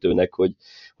segítőnek, hogy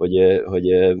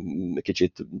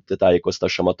kicsit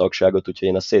tájékoztassam a tagságot, úgyhogy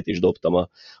én azt szét is dobtam a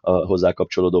hozzá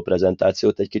kapcsolódó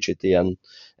prezentációt, egy kicsit ilyen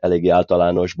eléggé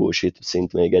általános bullshit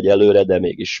szint még egyelőre, de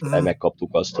mégis megkaptuk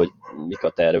azt, hogy mik a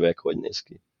tervek, hogy néz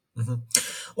ki.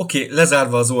 Oké,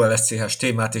 lezárva az OLSCH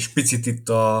témát, és picit itt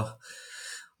a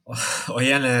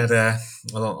jelenre,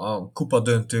 a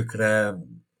kupadöntőkre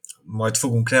majd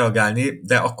fogunk reagálni,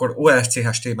 de akkor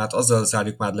OLSCH témát azzal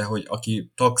zárjuk már le, hogy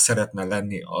aki tag szeretne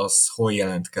lenni, az hol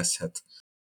jelentkezhet.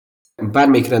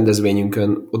 Bármelyik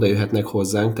rendezvényünkön oda jöhetnek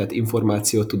hozzánk, tehát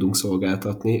információt tudunk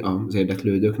szolgáltatni az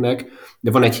érdeklődőknek,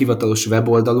 de van egy hivatalos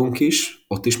weboldalunk is,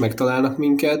 ott is megtalálnak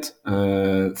minket,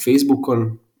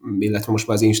 Facebookon, illetve most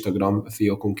már az Instagram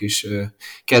fiókunk is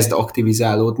kezd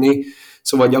aktivizálódni,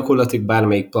 szóval gyakorlatilag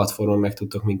bármelyik platformon meg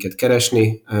tudtok minket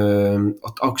keresni.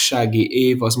 A tagsági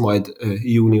év az majd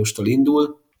júniustól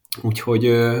indul, úgyhogy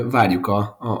várjuk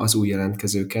az új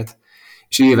jelentkezőket.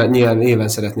 És nyilván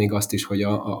szeretnék azt is, hogy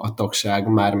a tagság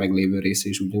már meglévő része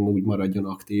is úgy maradjon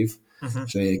aktív,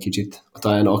 és egy kicsit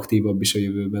talán aktívabb is a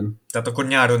jövőben. Tehát akkor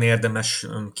nyáron érdemes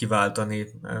kiváltani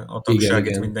a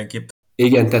tagságot mindenképp.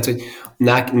 Igen, tehát hogy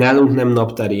nálunk nem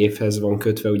naptári évhez van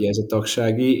kötve ugye ez a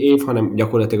tagsági év, hanem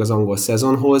gyakorlatilag az angol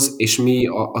szezonhoz, és mi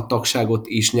a tagságot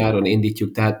is nyáron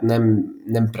indítjuk, tehát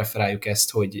nem preferáljuk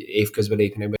ezt, hogy évközben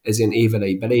lépjenek be. Ez ilyen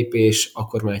évelei belépés,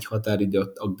 akkor már egy határidő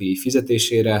a díj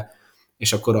fizetésére,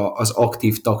 és akkor az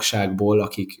aktív tagságból,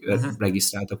 akik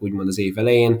regisztráltak úgymond az év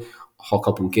elején, ha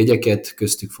kapunk jegyeket,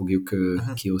 köztük fogjuk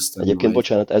kiosztani. Egyébként,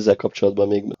 bocsánat, ezzel kapcsolatban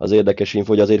még az érdekes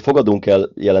info, hogy azért fogadunk el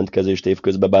jelentkezést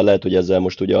évközben, bár lehet, hogy ezzel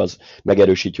most ugye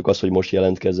megerősítjük azt, hogy most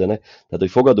jelentkezzenek. Tehát, hogy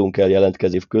fogadunk el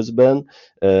jelentkezés közben,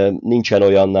 nincsen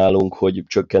olyan nálunk, hogy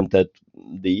csökkentett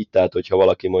díj, tehát hogyha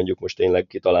valaki mondjuk most tényleg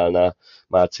kitalálná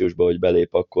márciusban, hogy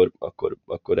belép,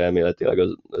 akkor elméletileg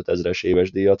az 5000-es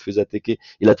éves díjat fizeti ki,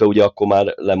 illetve ugye akkor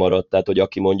már lemaradt, tehát hogy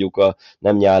aki mondjuk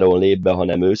nem nyáron lép be,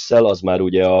 hanem ősszel, az már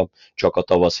ugye csak a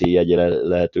tavaszi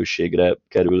lehetőségre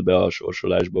kerül be a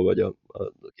sorsolásba, vagy a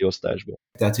kiosztásba.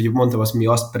 Tehát, hogy mondtam azt, mi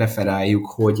azt preferáljuk,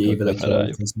 hogy évelek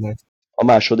jelentkeznek. A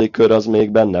második kör az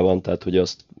még benne van, tehát hogy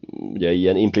azt ugye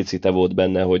ilyen implicite volt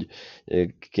benne, hogy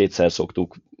kétszer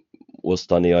szoktuk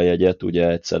osztani a jegyet, ugye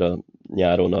egyszer a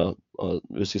nyáron a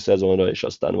őszi szezonra, és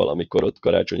aztán valamikor ott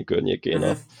karácsony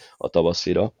környékén a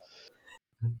tavaszira.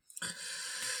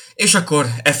 És akkor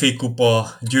FA Kupa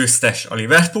győztes a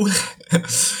Liverpool.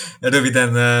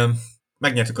 Röviden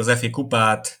megnyertük az FA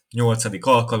Kupát 8.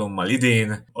 alkalommal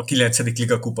idén, a 9.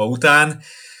 Liga Kupa után.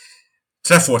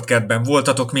 Trafford Kertben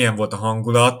voltatok, milyen volt a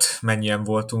hangulat, mennyien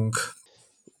voltunk?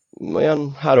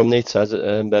 Olyan 300-400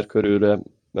 ember körülre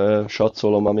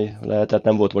satszolom, ami lehetett.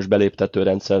 Nem volt most beléptető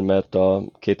rendszer, mert a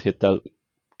 2 héttel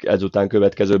ezután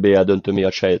következő BL döntő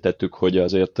miatt sejtettük, hogy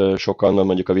azért sokan,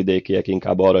 mondjuk a vidékiek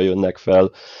inkább arra jönnek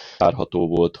fel. Várható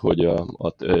volt, hogy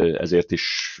ezért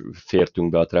is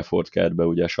fértünk be a Trafford kertbe,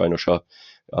 ugye sajnos a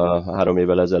 3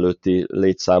 évvel ezelőtti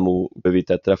létszámú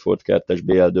bővített Trafford kertes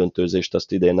BL döntőzést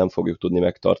azt idén nem fogjuk tudni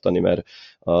megtartani, mert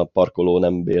a parkoló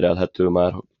nem bérelhető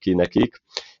már ki nekik.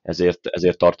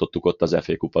 Ezért tartottuk ott az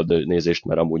FA Kupa nézést,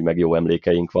 mert amúgy meg jó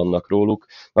emlékeink vannak róluk.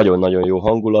 Nagyon-nagyon jó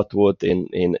hangulat volt,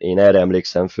 én erre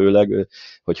emlékszem főleg,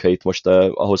 hogyha itt most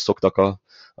ahhoz szoktak a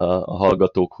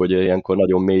hallgatók, hogy ilyenkor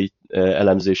nagyon mély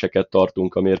elemzéseket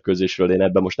tartunk a mérkőzésről. Én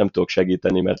ebben most nem tudok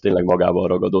segíteni, mert tényleg magával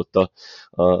ragadott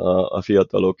a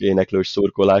fiatalok éneklős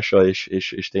szurkolása,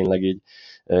 és tényleg így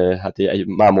hát egy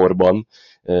mámorban,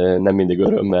 nem mindig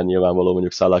örömmel nyilvánvaló,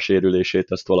 mondjuk Salah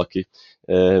sérülését, ezt valaki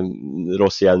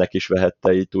rossz jelnek is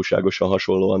vehette, így túlságosan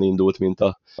hasonlóan indult, mint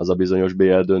az a bizonyos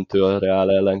BL döntő a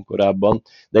Real ellen korábban.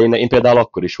 De én például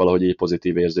akkor is valahogy egy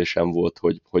pozitív érzésem volt,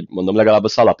 hogy mondom, legalább a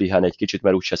Salah pihen egy kicsit,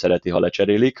 mert úgyse szereti, ha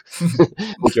lecserélik.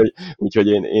 úgyhogy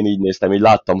én így néztem, így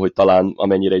láttam, hogy talán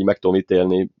amennyire így meg tudom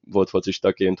ítélni volt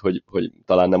focistaként, hogy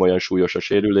talán nem olyan súlyos a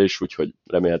sérülés, úgyhogy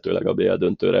remélhetőleg a BL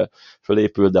döntőre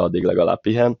fölépül, de addig legalább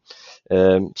pihen.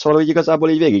 Szóval, hogy igazából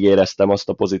így végigéreztem azt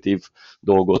a pozitív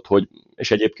dolgot,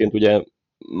 és egyébként ugye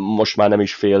most már nem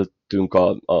is féltünk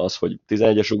az, hogy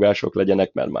 11-es rugások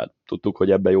legyenek, mert már tudtuk,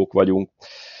 hogy ebben jók vagyunk.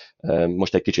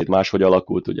 Most egy kicsit máshogy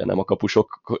alakult, ugye nem a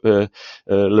kapusok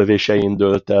lövésein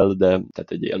dőlt el, de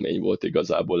tehát egy élmény volt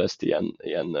igazából ezt ilyen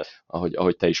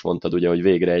ahogy te is mondtad, ugye, hogy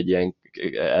végre egy ilyen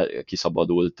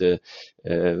kiszabadult,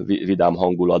 vidám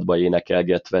hangulatba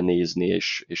énekelgetve nézni,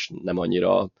 és nem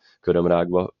annyira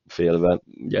körömrágva, félve.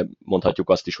 Ugye mondhatjuk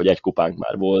azt is, hogy egy kupánk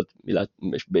már volt,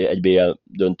 és egy BL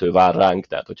döntő vár ránk,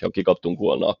 tehát hogyha kikaptunk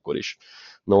volna, akkor is.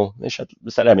 No, és hát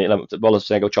remélem,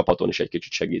 valószínűleg a csapaton is egy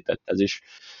kicsit segített ez is,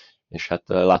 és hát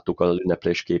láttuk az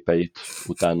ünneplés képeit,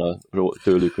 utána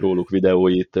róluk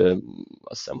videóit,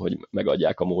 azt hiszem, hogy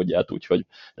megadják a módját, úgyhogy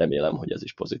remélem, hogy ez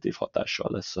is pozitív hatással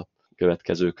lesz a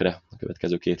következőkre, a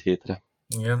következő 2 hétre.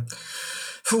 Igen.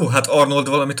 Fú, hát Arnold,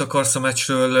 valamit akarsz a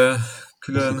meccsről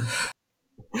külön?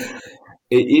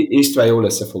 István jól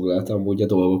összefoglalta amúgy a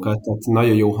dolgokat, tehát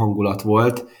nagyon jó hangulat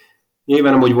volt.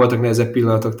 Nyilván amúgy voltak nehezebb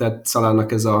pillanatok, tehát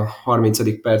Salahnak ez a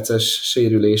 30. perces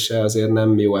sérülése azért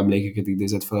nem jó emlékeket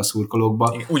idézett fel a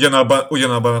szurkolókba.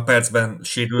 Ugyanabban a percben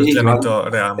sérült le, mint a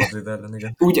Real Madrid ellen,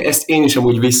 igen. Ugye ezt én is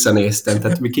amúgy visszanéztem,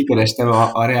 tehát mi kikerestem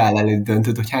a Real ellen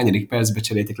döntőt, hogy hányadik percbe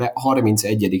cserélték le,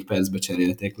 31. percbe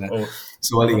cserélték le.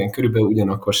 Szóval igen, körülbelül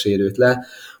ugyanakkor sérült le.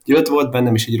 Ugye ott volt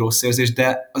bennem is egy rossz érzés,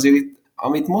 de azért itt,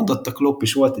 amit mondott a Klopp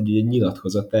is, volt egy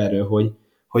nyilatkozat erről,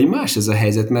 hogy más ez a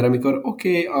helyzet, mert amikor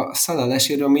a Salah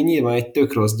lesérül, ami nyilván egy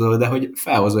tök rossz dolog, de hogy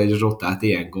felhozza egy zsotát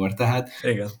ilyenkor, tehát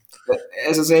igen.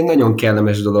 Ez az egy nagyon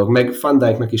kellemes dolog, meg Van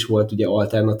Dijknak is volt ugye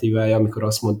alternatívája, amikor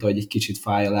azt mondta, hogy egy kicsit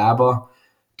fáj a lába,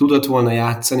 tudott volna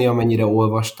játszani, amennyire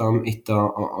olvastam itt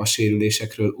a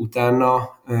sérülésekről utána,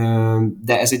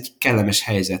 de ez egy kellemes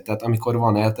helyzet, tehát amikor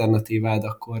van alternatívád,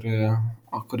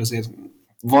 akkor azért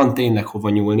van tényleg hova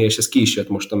nyúlni, és ez ki is jött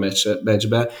most a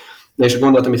meccsbe. De és a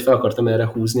gondolat, amit fel akartam erre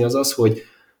húzni, az az, hogy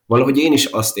valahogy én is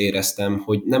azt éreztem,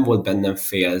 hogy nem volt bennem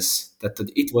félsz. Tehát, hogy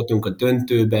itt voltunk a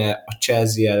döntőbe, a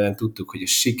Chelsea ellen tudtuk, hogy ez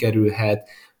sikerülhet,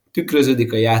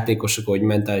 tükröződik a játékosok, hogy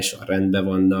mentálisan rendben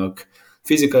vannak,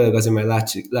 fizikailag azért már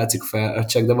látszik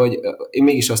felcsak, de vagy én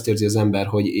mégis azt érzi az ember,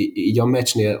 hogy így a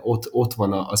meccsnél ott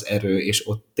van az erő, és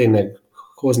ott tényleg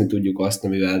hozni tudjuk azt,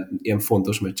 amivel ilyen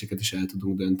fontos meccseket is el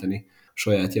tudunk dönteni a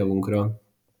saját javunkra.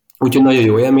 Úgyhogy nagyon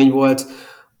jó élmény volt.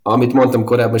 Amit mondtam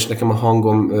korábban, és nekem a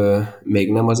hangom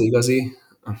még nem az igazi,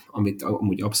 amit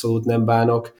amúgy abszolút nem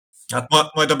bánok. Hát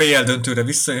majd a BL döntőre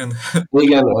visszajön.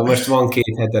 Igen, most van 2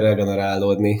 hete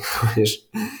regenerálódni, és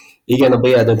igen, a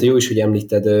BL döntő, jó is, hogy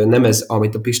említed, nem ez,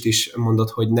 amit a Pist is mondott,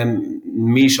 hogy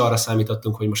mi is arra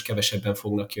számítottunk, hogy most kevesebben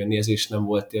fognak jönni, ez is nem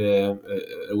volt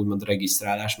úgymond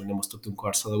regisztrálás, mert nem osztottunk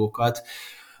karszalagokat.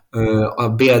 A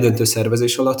BL döntő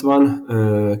szervezés alatt van,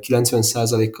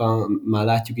 90%-a már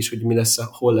látjuk is, hogy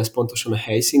hol lesz pontosan a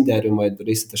helyszín, de erről majd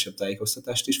részletesebb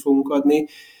tájékoztatást is fogunk adni,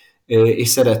 és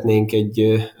szeretnénk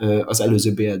az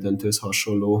előző BL döntőhöz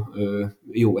hasonló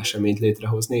jó eseményt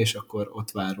létrehozni, és akkor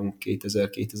ott várunk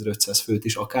 2000-2500 főt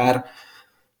is akár.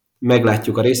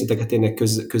 Meglátjuk a részleteket, tényleg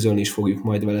közölni is fogjuk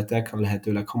majd veletek a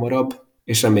lehető leghamarabb,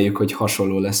 és reméljük, hogy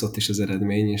hasonló lesz ott is az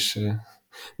eredmény, és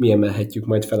mi emelhetjük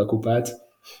majd fel a kupát.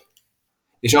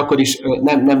 És akkor is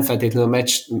nem feltétlenül a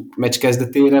meccs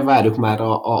kezdetére, várjuk már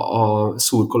a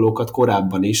szurkolókat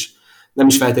korábban is. Nem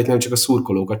is feltétlenül csak a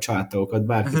szurkolókat, családtagokat,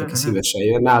 bárkit, aki szívesen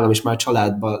jön. Nálam is már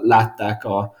családban látták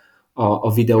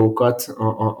a videókat,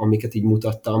 amiket így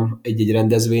mutattam egy-egy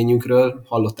rendezvényünkről,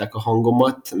 hallották a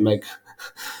hangomat, meg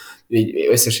így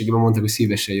összességében mondták, hogy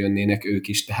szívesen jönnének ők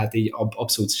is, tehát így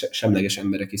abszolút semleges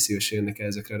emberek is szívesen jönnek el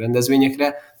ezekre a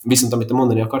rendezvényekre. Viszont amit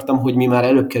mondani akartam, hogy mi már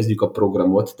előbb kezdjük a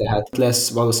programot, tehát lesz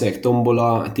valószínűleg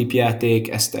tombola, tipjáték,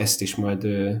 ezt is majd,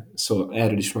 szóval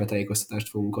erről is majd tájékoztatást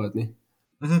fogunk adni.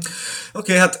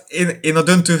 Oké, hát én a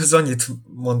döntőhöz annyit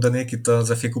mondanék, itt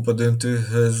az FA Kupa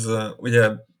döntőhöz, ugye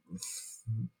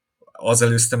az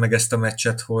előzte meg ezt a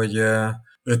meccset, hogy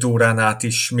 5 órán át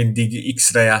is mindig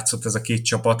X-re játszott ez a két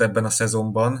csapat ebben a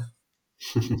szezonban.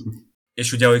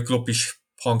 És ugye, ahogy Klopp is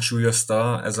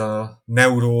hangsúlyozta, ez a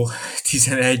Neuro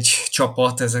 11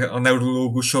 csapat, ez a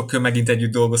neurológusok megint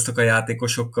együtt dolgoztak a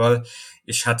játékosokkal,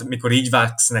 és hát mikor így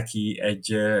vágsz neki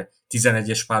egy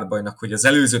 11-es párbajnak, hogy az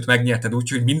előzőt megnyerted úgy,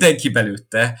 hogy mindenki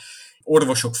belőtte,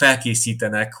 orvosok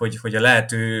felkészítenek, hogy a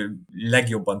lehető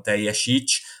legjobban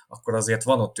teljesíts, akkor azért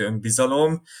van ott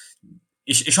önbizalom,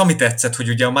 és ami tetszett, hogy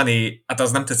ugye a Mané, hát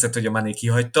az nem tetszett, hogy a Mané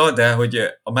kihagyta, de hogy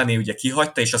a Mané ugye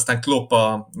kihagyta, és aztán Klopp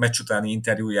a meccs utáni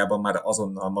interjújában már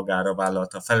azonnal magára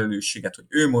vállalta a felelősséget, hogy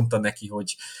ő mondta neki,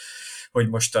 hogy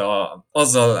most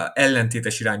azzal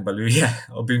ellentétes irányba lője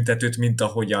a büntetőt, mint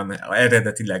ahogyan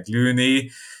eredetileg lőné,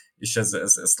 és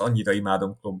ezt annyira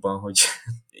imádom Kloppban, hogy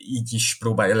így is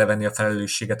próbálja levenni a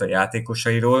felelősséget a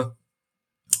játékosairól.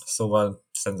 Szóval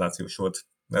szenzációs volt.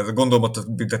 Gondolom ott a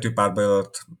büntető párbaj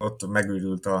ott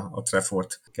megőrült a Trafford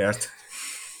kert.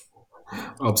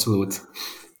 Abszolút.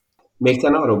 Még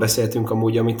talán arról beszéltünk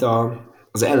amúgy, amit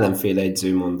az ellenfél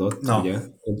egyző mondott. Na, ugye?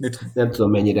 Nem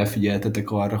tudom, mennyire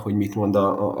figyeltetek arra, hogy mit mond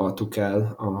a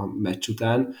Tuchel a meccs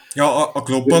után. Ja, a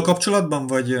Kloppal kapcsolatban,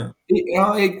 vagy?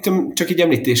 Ja, csak így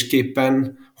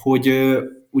említésképpen, hogy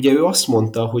ugye ő azt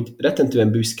mondta, hogy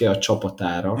rettentően büszke a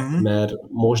csapatára, mert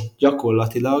most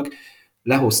gyakorlatilag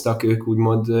lehoztak ők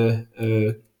úgymond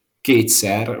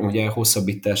kétszer, ugye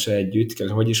hosszabbítása együtt,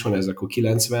 hogy is van ez, akkor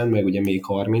 90, meg ugye még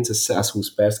 30, ez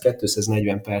 120 perc,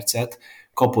 240 percet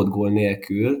kapott gól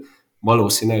nélkül,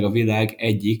 valószínűleg a világ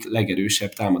egyik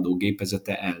legerősebb támadó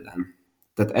gépezete ellen.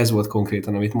 Tehát ez volt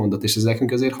konkrétan, amit mondott, és ez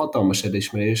nekünk azért hatalmas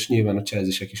elismerés, nyilván a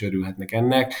Chelsea-sek is örülhetnek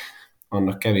ennek,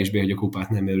 annak kevésbé, hogy a kupát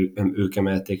nem ők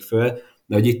emelték föl,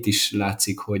 de hogy itt is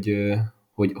látszik,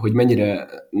 hogy mennyire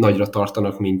nagyra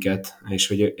tartanak minket, és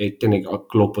hogy tényleg a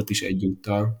Kloppot is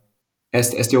egyúttal.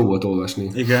 Ezt jó volt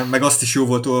olvasni. Igen, meg azt is jó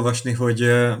volt olvasni, hogy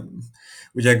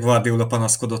ugye Guardiola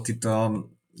panaszkodott itt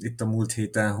a múlt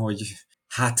héten, hogy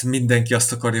hát mindenki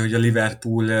azt akarja, hogy a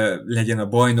Liverpool legyen a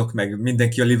bajnok, meg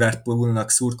mindenki a Liverpoolnak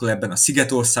szurkol ebben a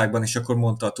Szigetországban, és akkor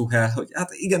mondta a Tuchel, hogy hát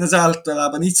igen, ez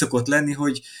általában így szokott lenni,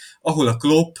 hogy ahol a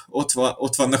Klopp,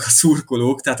 ott vannak a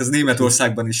szurkolók, tehát ez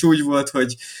Németországban is úgy volt,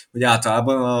 hogy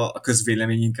általában a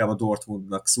közvélemény inkább a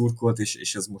Dortmundnak szurkolt,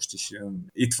 és ez most is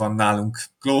itt van nálunk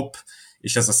Klopp,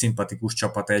 és ez a szimpatikus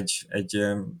csapat egy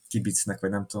kibicnek, vagy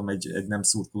nem tudom, egy nem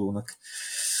szurkolónak.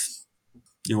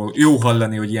 Jó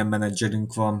hallani, hogy ilyen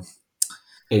menedzserünk van.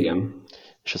 Igen.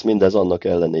 És ez mindez annak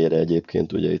ellenére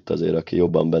egyébként, ugye itt azért, aki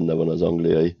jobban benne van az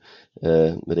angliai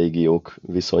régiók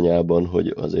viszonyában, hogy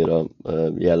azért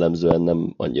jellemzően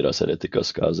nem annyira szeretik a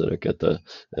Scousерeket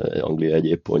Anglia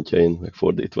egyéb pontjain,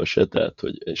 megfordítva se, tehát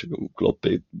hogy és Klopp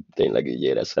tényleg így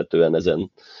érezhetően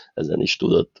ezen is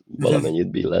tudott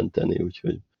valamennyit billenteni,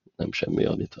 úgyhogy nem semmi,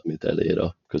 amit elér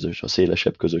a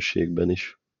szélesebb közösségben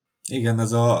is. Igen,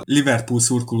 ez a Liverpool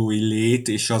szurkolói lét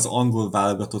és az angol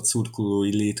válogatott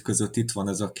szurkolói lét között itt van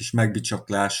ez a kis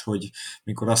megbicsaklás, hogy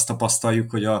mikor azt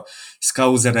tapasztaljuk, hogy a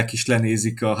Scouserek is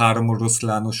lenézik a három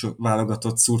oroszlános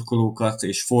válogatott szurkolókat,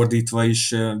 és fordítva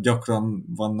is gyakran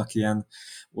vannak ilyen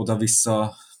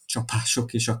oda-vissza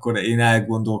csapások, és akkor én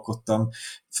elgondolkodtam,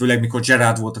 főleg mikor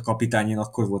Gerrard volt a kapitány, én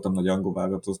akkor voltam nagy angol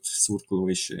válogatott szurkoló,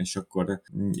 és akkor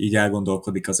így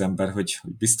elgondolkodik az ember, hogy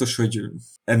biztos, hogy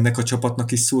ennek a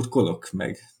csapatnak is szurkolok,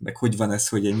 meg hogy van ez,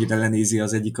 hogy ennyire lenézi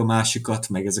az egyik a másikat,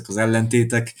 meg ezek az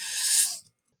ellentétek.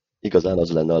 Igazán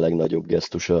az lenne a legnagyobb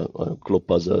gesztus, a Klopp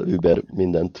azzal Uber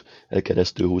mindent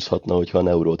keresztül húzhatna, hogyha a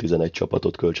Euro 11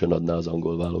 csapatot kölcsön adná az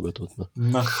angol válogatottnak.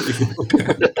 Na,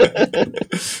 igen.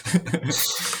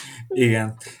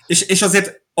 Igen. És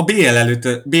azért a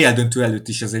BL döntő előtt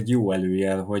is ez egy jó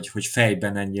előjel, hogy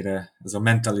fejben ennyire, ez a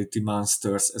mentality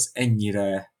monsters, ez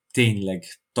ennyire tényleg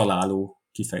találó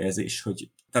kifejezés, hogy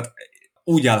tehát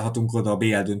úgy állhatunk oda a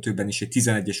BL döntőben is egy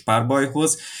 11-es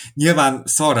párbajhoz. Nyilván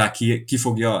szarrá ki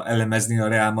fogja elemezni a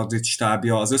Real Madrid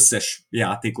stábja az összes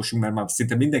játékosunk, mert már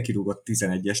szinte mindenki rúgott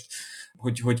 11-est,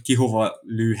 hogy ki hova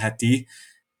lőheti,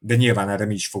 de nyilván erre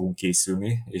mi is fogunk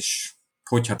készülni, és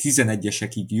hogyha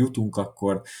 11-esekig jutunk,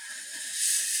 akkor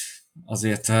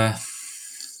azért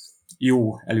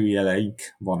jó előjeleink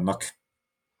vannak.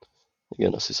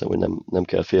 Igen, azt hiszem, hogy nem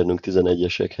kell férnünk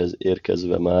 11-esekhez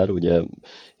érkezve már, ugye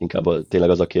inkább tényleg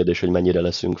az a kérdés, hogy mennyire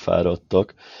leszünk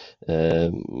fáradtak,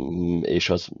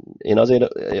 és én azért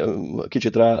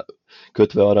kicsit rá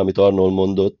kötve arra, amit Arnold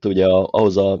mondott, ugye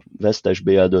ahhoz a vesztes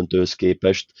BL döntőhöz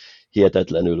képest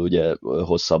hihetetlenül ugye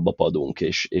hosszabb a padunk,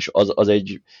 és az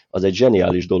egy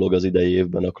zseniális dolog az idei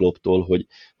évben a Klopptól,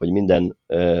 hogy minden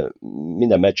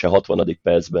meccse 60.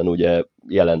 percben ugye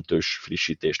jelentős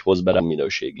frissítést hoz be,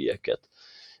 minőségieket.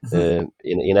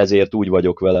 Én ezért úgy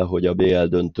vagyok vele, hogy a BL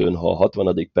döntőn, ha a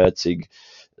 60. percig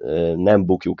nem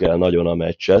bukjuk el nagyon a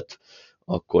meccset,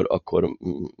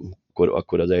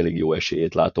 akkor az elég jó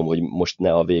esélyét látom, hogy most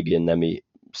ne a végén nem mi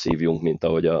szívjunk, mint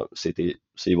ahogy a City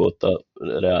szívott a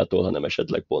Reáltól, hanem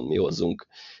esetleg pont mi hozzunk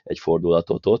egy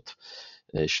fordulatot ott,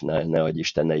 és ne adj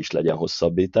Isten, ne is legyen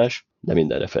hosszabbítás, de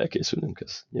mindenre felkészülünk.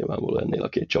 Ez nyilvánvalóan ennél a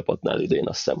két csapatnál idén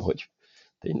azt hiszem, hogy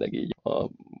tényleg így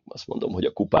azt mondom, hogy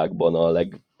a kupákban a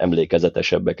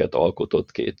legemlékezetesebbeket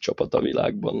alkotott két csapat a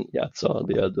világban játsza a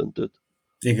BL döntőt.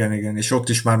 Igen, és ott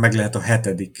is már meg lehet a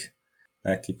 7.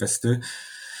 Elképesztő.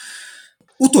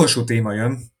 Utolsó téma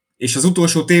jön, és az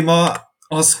utolsó téma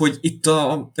az, hogy itt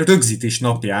a rögzítés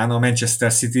napján a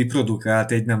Manchester City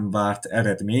produkált egy nem várt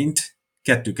eredményt,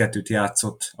 2-2-t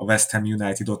játszott a West Ham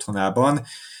United otthonában,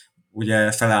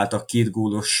 ugye felálltak 2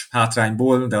 gólos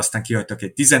hátrányból, de aztán kihagytak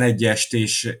egy 11-est,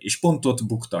 és pontot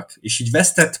buktak. És így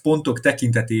vesztett pontok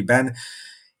tekintetében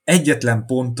egyetlen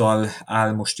ponttal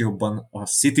áll most jobban a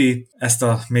City. Ezt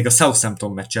még a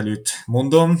Southampton meccs előtt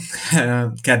mondom.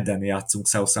 Kedden játszunk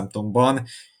Southamptonban.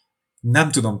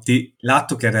 Nem tudom, ti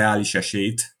láttok-e reális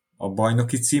esélyt a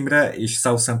bajnoki címre, és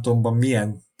Southamptonban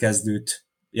milyen kezdőt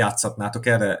játszhatnátok?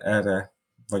 Erre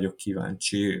vagyok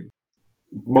kíváncsi.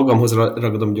 Magamhoz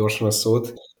ragadom gyorsan a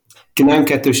szót. Nagyon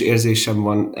kettős érzésem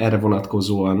van erre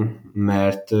vonatkozóan,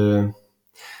 mert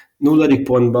 0.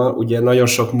 pontban ugye nagyon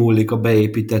sok múlik a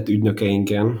beépített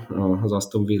ügynökeinken az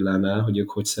Aston Villánál, hogy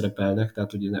ők hogy szerepelnek,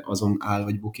 tehát ugye azon áll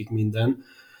vagy bukik minden.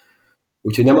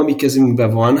 Úgyhogy nem a mi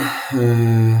kezünkben van,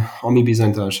 ami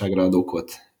bizonytalanságra ad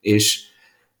okot. És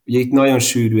ugye itt nagyon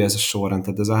sűrű ez a sorrend,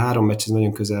 tehát ez a 3 meccs ez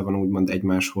nagyon közel van úgymond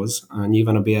egymáshoz.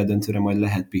 Nyilván a BL döntőre majd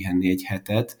lehet pihenni egy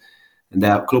hetet,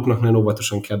 de a Kloppnak nagyon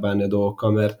óvatosan kell bánni a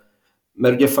dolgokkal,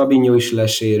 mert ugye Fabinho is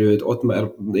lesérült, ott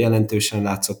már jelentősen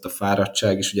látszott a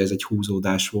fáradtság, és ugye ez egy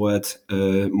húzódás volt,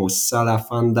 most Salah,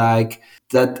 Van Dijk,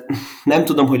 tehát nem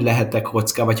tudom, hogy lehet-e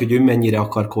kocká, vagy hogy ő mennyire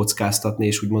akar kockáztatni,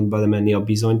 és úgymond belemenni a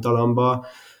bizonytalanba.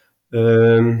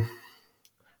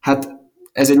 Hát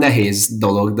ez egy nehéz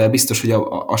dolog, de biztos, hogy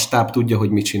a stáb tudja, hogy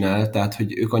mit csinál, tehát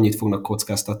hogy ők annyit fognak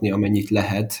kockáztatni, amennyit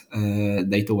lehet,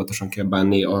 de itt óvatosan kell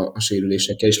bánni a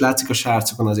sérülésekkel, és látszik a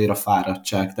sárcokon azért a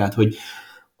fáradtság, tehát hogy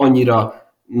annyira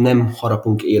nem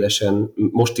harapunk élesen,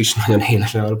 most is nagyon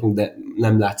élesen harapunk, de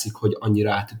nem látszik, hogy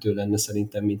annyira átütő lenne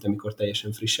szerintem, mint amikor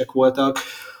teljesen frissek voltak.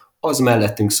 Az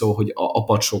mellettünk szó, hogy a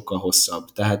pad sokkal hosszabb.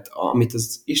 Tehát amit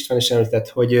az István is említett,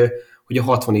 hogy a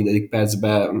 60.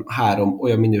 percben 3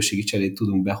 olyan minőségi cserét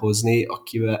tudunk behozni,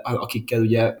 akikkel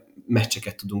ugye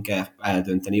meccseket tudunk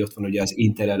eldönteni. Ott van ugye az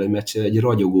Inter ellen meccs, egy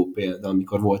ragyogó példa,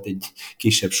 amikor volt egy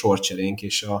kisebb sorcserénk,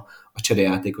 és a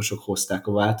cserejátékosok hozták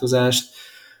a változást.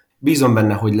 Bízom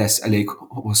benne, hogy lesz elég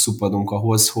hosszú padunk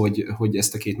ahhoz, hogy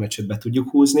ezt a 2 meccset be tudjuk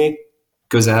húzni.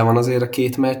 Közel van azért a 2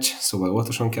 meccs, szóval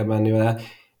óvatosan kell menni vele,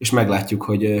 és meglátjuk,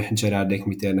 hogy Gerrardék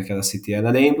mit érnek el a City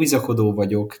ellen. De én bizakodó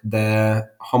vagyok,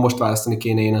 de ha most választani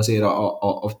kéne, én azért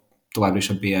továbbra is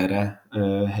a BL-re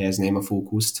helyezném a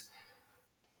fókuszt.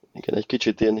 Igen, egy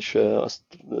kicsit én is azt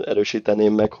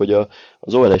erősíteném meg, hogy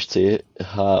az OLSCH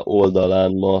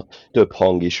oldalán ma több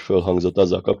hang is fölhangzott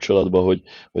azzal kapcsolatban,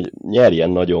 hogy nyerjen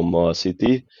nagyon ma a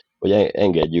City, hogy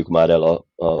engedjük már el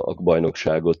a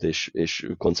bajnokságot,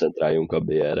 és koncentráljunk a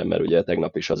BL-re, mert ugye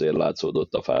tegnap is azért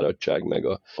látszódott a fáradtság, meg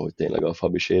hogy tényleg a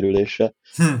Fabi sérülése.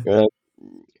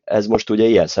 Ez most ugye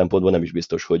ilyen szempontból nem is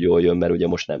biztos, hogy jól jön, mert ugye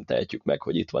most nem tehetjük meg,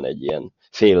 hogy itt van egy ilyen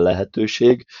fél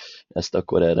lehetőség, ezt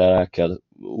akkor erre rá kell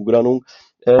ugranunk.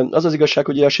 Az az igazság,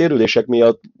 hogy a sérülések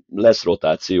miatt lesz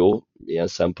rotáció ilyen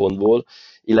szempontból,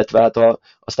 illetve hát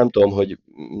azt nem tudom, hogy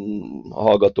a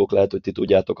hallgatók, lehet, hogy ti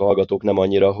tudjátok, a hallgatók nem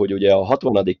annyira, hogy ugye a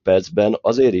 60. percben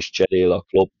azért is cserél a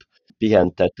Klopp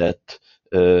pihentetett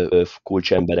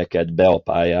kulcsembereket be a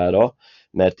pályára,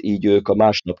 mert így ők a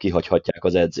másnap kihagyhatják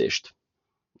az edzést.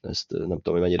 Ezt nem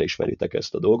tudom, hogy mennyire ismeritek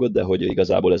ezt a dolgot, de hogy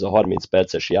igazából ez a 30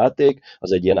 perces játék,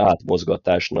 az egy ilyen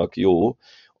átmozgatásnak jó,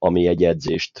 ami egy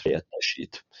edzést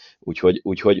helyettesít.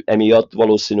 Úgyhogy emiatt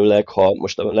valószínűleg, ha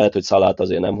most lehet, hogy Szalát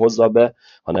azért nem hozza be,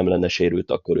 ha nem lenne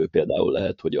sérült, akkor ő például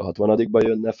lehet, hogy a 60-ba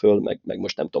jönne föl, meg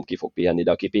most nem tudom, ki fog pihenni,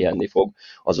 de aki pihenni fog,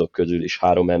 azok közül is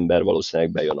 3 ember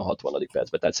valószínűleg bejön a 60.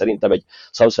 percbe. Tehát szerintem egy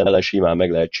Southend ellen simán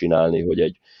meg lehet csinálni, hogy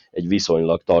egy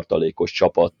viszonylag tartalékos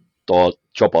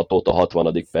csapatot a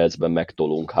 60. percben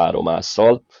megtolunk 3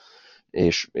 ásszal,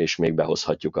 és még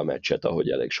behozhatjuk a meccset, ahogy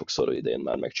elég sokszor idén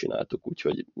már megcsináltuk.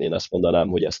 Úgyhogy én azt mondanám,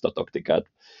 hogy ezt a taktikát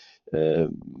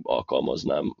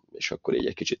alkalmaznám, és akkor így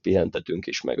egy kicsit pihentetünk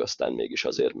is, meg aztán mégis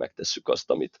azért megtesszük azt,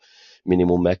 amit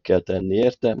minimum meg kell tenni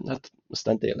érte. Hát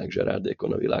aztán tényleg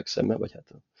Gerardékon a világ szeme, vagy hát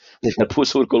a Liverpool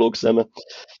szurkolók szeme.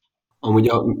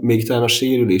 Amúgy még talán a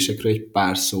sérülésekről egy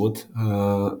pár szót.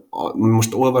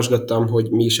 Most olvasgattam, hogy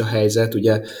mi is a helyzet.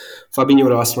 Ugye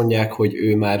Fabinho-ra azt mondják, hogy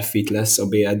ő már fit lesz a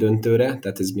BL döntőre,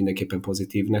 tehát ez mindenképpen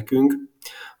pozitív nekünk.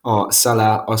 A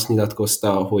Salah azt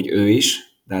nyilatkozta, hogy ő is,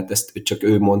 tehát ezt csak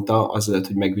ő mondta, az lehet,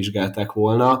 hogy megvizsgálták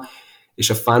volna, és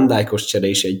a Van Dijkos csere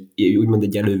is úgymond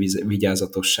egy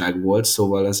elővigyázatosság volt,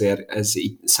 szóval azért ez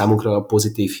így számunkra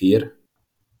pozitív hír.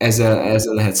 Ezzel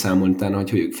lehet számolni utána,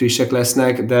 hogy ők frissek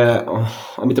lesznek, de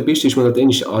amit a Pisti is mondott, én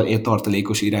is a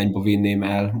tartalékos irányba vinném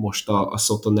el most a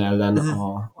Soton ellen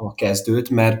a kezdőt,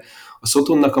 mert a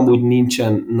Sotonnak amúgy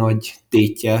nincsen nagy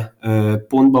tétje,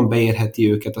 pontban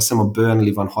beérheti őket, azt hiszem a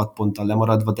Burnley van 6 ponttal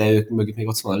lemaradva, de ők mögött még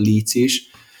ott van a Leeds is,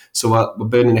 szóval a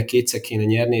Burnleynek 2-szer kéne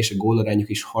nyerni, és a gólarányuk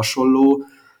is hasonló.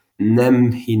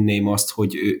 Nem hinném azt,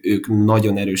 hogy ők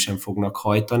nagyon erősen fognak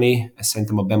hajtani. Ez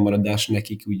szerintem a bemaradás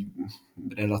nekik úgy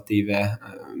relatíve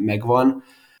megvan.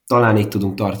 Talán így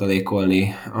tudunk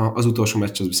tartalékolni. Az utolsó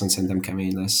meccs az viszont szerintem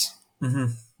kemény lesz.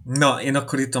 Na, én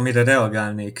akkor itt, amire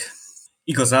reagálnék.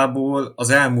 Igazából az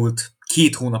elmúlt 2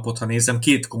 hónapot, ha nézem,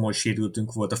 2 komoly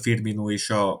sérültünk volt, a Firmino és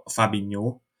a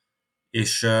Fabinho,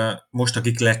 és most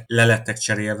akik le lettek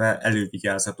cserélve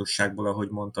elővigyázatosságból, ahogy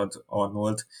mondtad,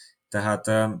 Arnold.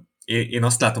 Tehát én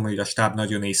azt látom, hogy a stáb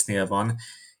nagyon észnél van,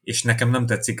 és nekem nem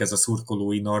tetszik ez a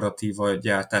szurkolói narratíva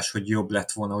gyártás, hogy jobb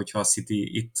lett volna, hogyha a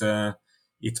City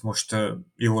itt most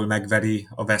jól megveri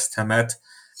a West Hamet,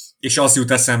 és az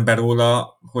jut eszembe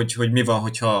róla, hogy mi van,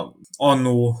 hogyha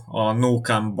annó a Nou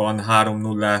Camp-ban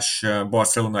 3-0-ás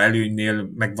Barcelona előnynél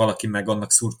meg valaki meg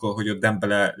annak szurkol, hogy ott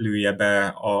Dembele lője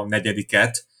be a 4.,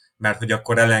 mert hogy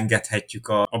akkor elengedhetjük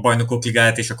a bajnokok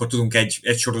ligáját, és akkor tudunk egy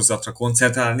sorozatra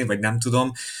koncentrálni, vagy nem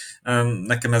tudom.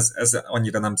 Nekem ez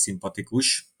annyira nem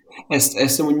szimpatikus.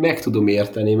 Ezt amúgy meg tudom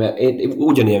érteni, mert én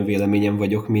ugyanilyen véleményem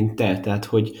vagyok, mint te, tehát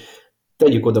hogy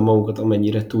tegyük oda magunkat,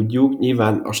 amennyire tudjuk.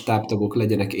 Nyilván a stábtagok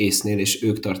legyenek észnél, és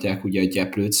ők tartják ugye a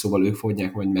gyeplőt, szóval ők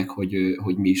fogják majd meg,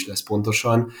 hogy mi is lesz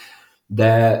pontosan,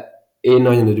 de én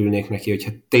nagyon örülnék neki,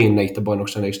 hogyha tényleg itt a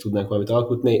bajnokságnál is tudnánk valamit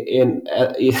alkotni. Én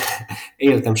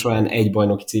életem során egy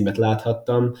bajnoki címet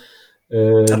láthattam.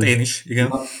 Hát én is, igen.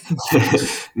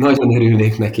 Nagyon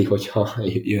örülnék neki, hogyha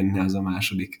jönne az a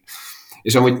második.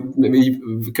 És amúgy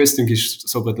köztünk is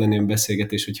szokott lenni olyan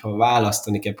beszélgetés, hogyha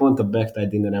választani kell, pont a Blacktide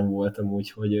Dinnerem voltam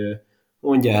úgy, hogy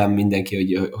mondja el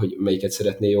mindenki, hogy melyiket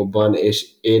szeretné jobban, és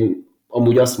én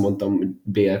amúgy azt mondtam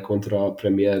BL kontra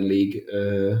Premier League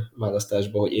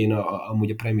választásban, hogy én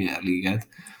amúgy a Premier League-et.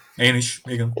 Én is,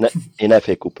 igen. Én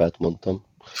FA kupát mondtam.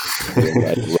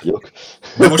 Vagyok.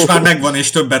 De most már megvan, és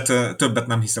többet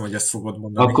nem hiszem, hogy ezt fogod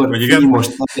mondani. Akkor vagy igen?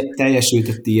 most teljesült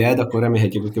a tiéd, akkor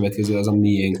remélhetjük, a következő az a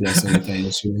miénk lesz, ami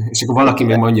teljesül. És akkor valaki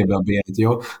még mondja be a bélt,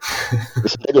 jó?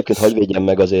 Viszont egyébként hagyj védjem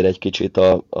meg azért egy kicsit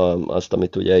azt,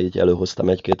 amit ugye így előhoztam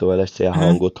egy-két OLSCH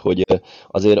hangot, hogy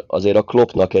azért a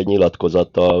Kloppnak egy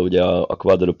nyilatkozata ugye a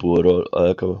quadruple-ról,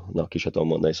 ki sem tudom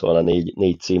mondani, szóval a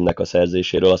négy címnek a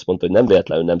szerzéséről azt mondta, hogy nem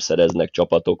véletlenül nem szereznek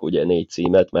csapatok ugye 4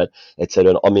 címet, mert egyszerűen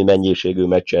ami mennyiségű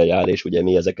meccsel jár, és ugye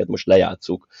mi ezeket most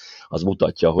lejátszuk, az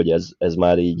mutatja, hogy ez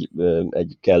már így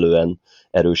egy kellően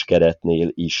erős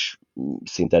keretnél is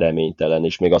szinte reménytelen,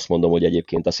 és még azt mondom, hogy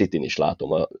egyébként a Cityn is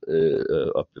látom a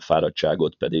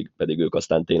fáradtságot, pedig ők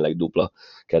aztán tényleg dupla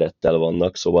kerettel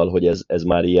vannak, szóval, hogy ez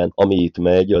már ilyen, ami itt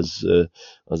megy,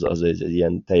 az egy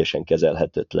ilyen teljesen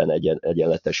kezelhetetlen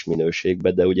egyenletes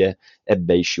minőségbe, de ugye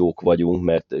ebbe is jók vagyunk,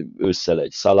 mert ősszel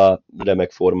egy Salah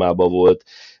remek formában volt,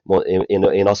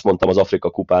 én azt mondtam az Afrika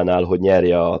kupánál, hogy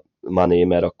nyerje a Mané,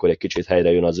 mert akkor egy kicsit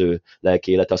helyre jön az ő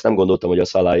lelkiélete. Azt nem gondoltam, hogy a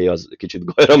Salahé az kicsit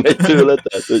gajra megy tőle,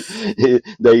 tehát,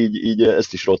 de így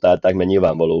ezt is rotálták, mert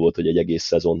nyilvánvaló volt, hogy egy egész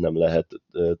szezon nem lehet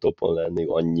topon lenni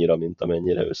annyira, mint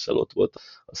amennyire ősszel ott volt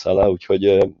a Salah, úgyhogy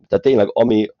tehát tényleg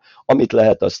amit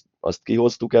lehet, azt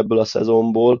kihoztuk ebből a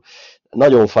szezonból.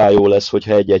 Nagyon fájó lesz,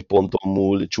 hogyha egy-egy ponton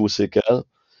múl csúszik el.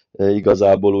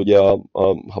 Igazából ugye,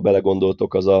 ha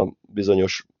belegondoltok, az a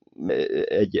bizonyos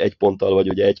egy ponttal, vagy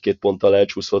ugye egy-két ponttal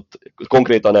elcsúszott,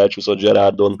 konkrétan elcsúszott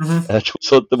Gerardon,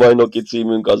 elcsúszott bajnoki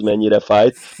címünk, az mennyire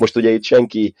fájt. Most ugye itt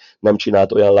senki nem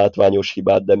csinált olyan látványos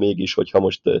hibát, de mégis, hogyha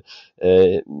most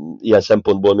ilyen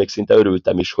szempontból még szinte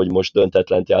örültem is, hogy most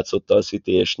döntetlent játszott a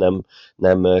City, és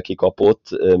nem kikapott,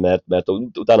 mert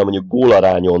utána mondjuk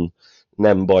gólarányon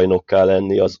nem bajnokká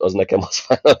lenni, az nekem az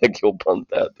fáj a legjobban,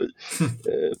 tehát hogy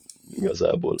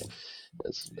igazából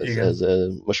ez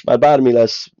most már bármi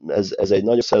lesz, ez egy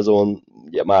nagy szezon,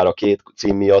 ugye már a 2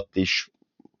 cím miatt is,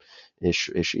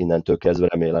 és innentől kezdve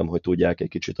remélem, hogy tudják egy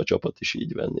kicsit a csapat is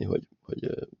így venni, hogy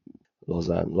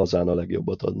lazán a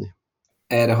legjobbat adni.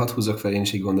 Erre hadd húzok fel én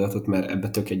is egy gondolatot, mert ebbe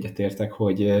tök egyetértek,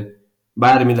 hogy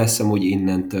bármi lesz amúgy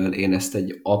innentől, én ezt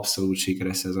egy abszolút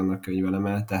sikeres szezonnak könyvelem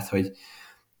el, tehát hogy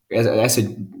hogy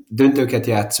döntőket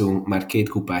játszunk, már 2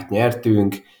 kupát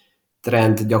nyertünk,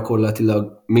 Trent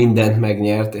gyakorlatilag mindent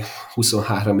megnyert,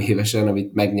 23 évesen,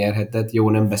 amit megnyerhetett. Jó,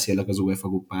 nem beszélek az UEFA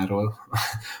kupáról,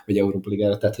 vagy Európa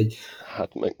Ligára, tehát hogy...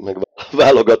 Hát meg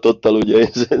válogatottal ugye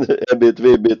EB-t,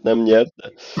 VB-t nem nyert.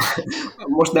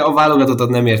 Most a válogatottat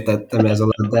nem értettem ez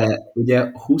alatt, de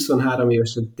ugye 23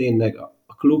 évesen tényleg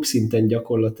a klub szinten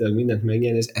gyakorlatilag mindent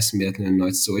megnyerni, ez eszméletlenül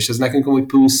nagy szó, és ez nekünk amúgy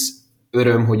plusz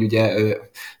öröm, hogy ugye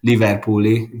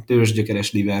Liverpooli,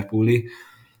 tőzsgyökeres Liverpooli,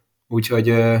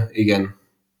 úgyhogy igen,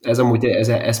 ez amúgy ez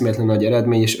eszméletlen nagy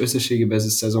eredmény, és összességében ez a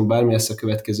szezon bármi lesz a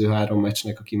következő 3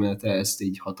 meccsnek a kimenete, ezt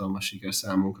így hatalmas siker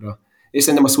számunkra. És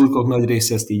szerintem a szurkolók nagy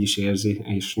része ezt így is érzi,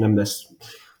 és nem lesz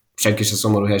senki se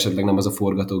szomorú, ha esetleg nem az a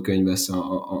forgatókönyv lesz,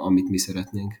 amit mi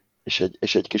szeretnénk.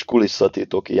 És egy kis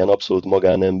kulisszatitok, ilyen abszolút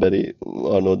magánemberi,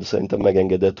 Arnold szerintem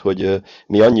megengedett, hogy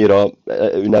mi annyira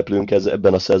ünneplünk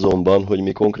ebben a szezonban, hogy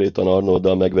mi konkrétan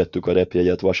Arnolddal megvettük a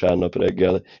repjegyet vasárnap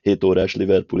reggel 7 órás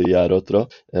Liverpooli járatra,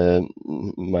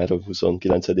 már a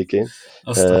 29-én,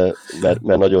 mert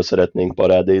nagyon szeretnénk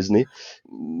parádézni.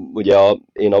 Ugye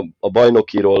én a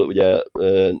bajnokiról ugye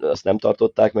azt nem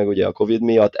tartották meg ugye a Covid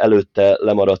miatt, előtte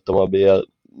lemaradtam a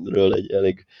BL-ről egy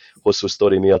elég hosszú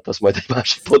sztori miatt, azt majd egy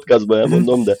másik podcastban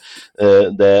elmondom,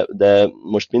 de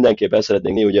most mindenképp el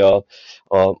szeretnénk mi, ugye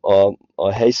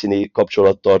a helyszíni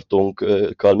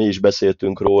kapcsolattartónkkal mi is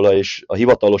beszéltünk róla, és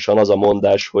hivatalosan az a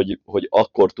mondás, hogy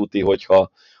akkor tuti,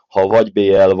 hogyha vagy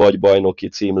BL, vagy bajnoki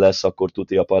cím lesz, akkor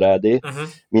tuti a parádé.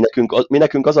 Mi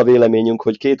nekünk az a véleményünk,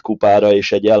 hogy 2 kupára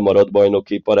és egy elmaradt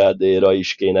bajnoki parádéra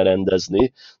is kéne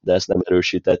rendezni, de ezt nem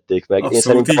erősítették meg.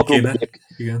 Abszolút,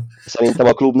 Szerintem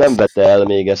a klub nem vette el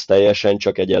még ezt teljesen,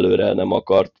 csak egyelőre nem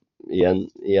akart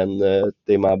ilyen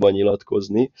témában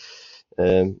nyilatkozni.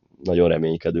 Nagyon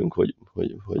reménykedünk,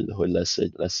 hogy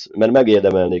lesz, mert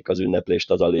megérdemelnék az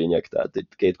ünneplést, az a lényeg, tehát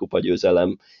itt 2 kupa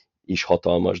győzelem is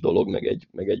hatalmas dolog,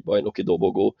 meg egy bajnoki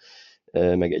dobogó,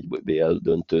 meg egy BL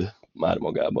döntő már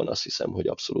magában, azt hiszem, hogy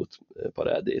abszolút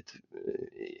parádét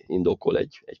indokol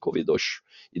egy covidos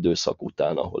időszak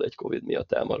után, ahol egy Covid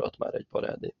miatt elmaradt már egy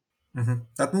parádé.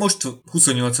 Tehát most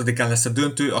 28-án lesz a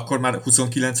döntő, akkor már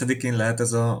 29-én lehet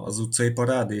ez az utcai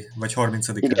parádé? Vagy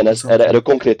 30-án? Igen, erről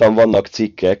konkrétan vannak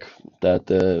cikkek, tehát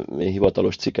én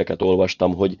hivatalos cikkeket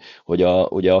olvastam, hogy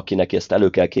ugye akinek ezt elő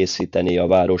kell készíteni a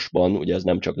városban, ugye ez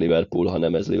nem csak Liverpool,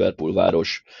 hanem ez Liverpool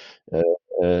város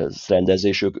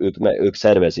rendezés, ők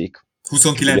szervezik.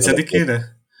 29-ére?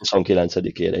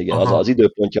 29-ére, igen. Az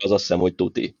időpontja az azt hiszem, hogy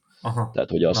tuti. Aha. Tehát,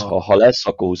 hogy ha lesz,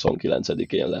 akkor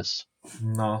 29-én lesz.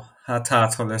 Na, hát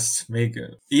ha lesz. Még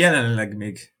jelenleg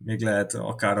még lehet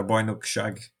akár a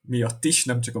bajnokság miatt is,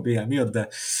 nem csak a BL miatt, de...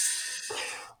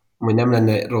 Hogy nem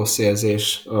lenne rossz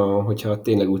érzés, hogyha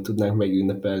tényleg úgy tudnánk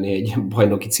megünnepelni egy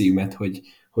bajnoki címet,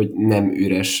 hogy nem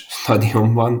üres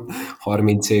stadionban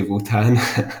 30 év után,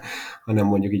 hanem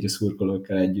mondjuk így a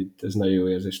szurkolókkal együtt. Ez nagyon jó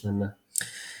érzés lenne.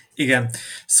 Igen.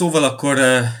 Szóval akkor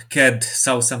kedd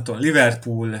Southampton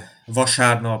Liverpool,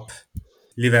 vasárnap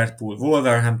Liverpool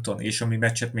Wolverhampton, és ami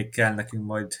meccset még kell nekünk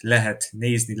majd lehet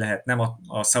nézni, lehet nem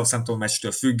a Southampton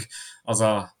meccstől függ, az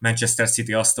a Manchester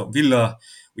City Aston Villa.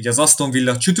 Ugye az Aston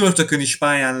Villa csütörtökön is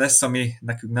pályán lesz, ami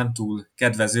nekünk nem túl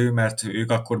kedvező, mert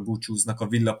ők akkor búcsúznak a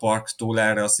Villa Parktól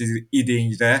erre az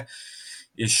idényre,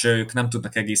 és ők nem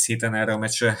tudnak egész héten erre a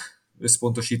meccsre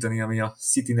összpontosítani, ami a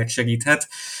Citynek segíthet.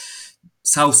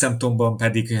 Southamptonban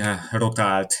pedig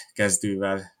rotált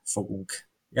kezdővel fogunk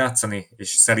játszani, és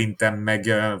szerintem meg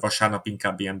vasárnap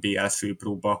inkább ilyen BL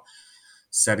főpróba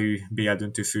szerű, BL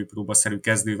döntő főpróba szerű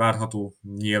kezdő várható.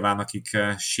 Nyilván akik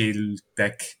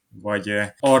sérültek, vagy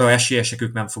arra esélyesek,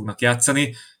 ők nem fognak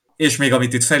játszani. És még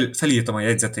amit itt felírtam a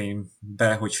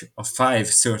jegyzeteimbe, hogy a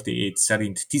 538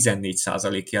 szerint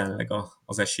 14% jelenleg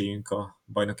az esélyünk a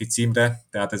bajnoki címre,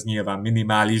 tehát ez nyilván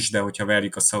minimális, de hogyha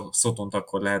verjük a Sotont,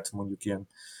 akkor lehet mondjuk ilyen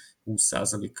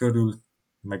 20% körül.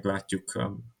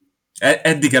 meglátjuk.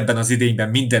 Eddig ebben az idényben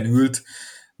minden ült,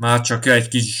 már csak egy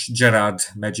kis Gerard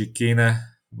Magic kéne,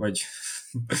 vagy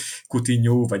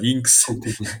Coutinho, vagy Inks,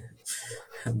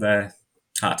 de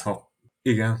hát ha.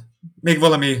 Igen. Még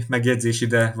valami megjegyzés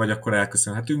ide, vagy akkor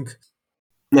elköszönhetünk?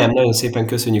 Nem, nagyon szépen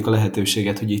köszönjük a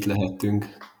lehetőséget, hogy itt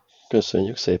lehettünk.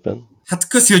 Köszönjük szépen. Hát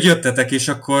köszi, hogy jöttetek, és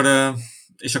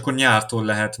akkor nyártól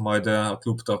lehet majd a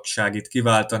klubtagságit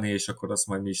kiváltani, és akkor azt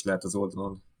majd mi is lehet az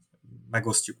oldalon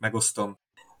megosztom.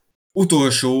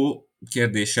 Utolsó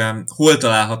kérdésem, hol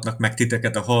találhatnak meg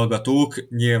titeket a hallgatók?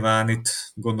 Nyilván itt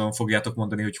gondolom fogjátok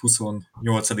mondani, hogy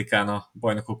 28-án a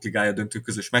Bajnokok Ligája döntő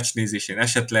közös meccsnézésén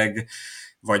esetleg,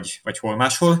 vagy hol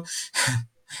máshol.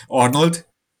 Arnold?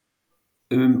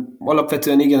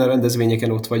 Alapvetően igen, a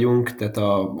rendezvényeken ott vagyunk, tehát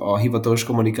a hivatalos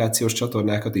kommunikációs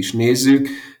csatornákat is nézzük,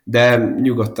 de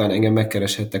nyugodtan engem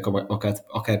megkereshettek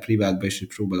akár privátban is, hogy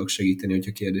próbálok segíteni,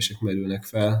 hogyha kérdések merülnek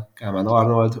fel. Kálmán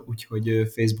Arnold, úgyhogy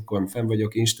Facebookon fenn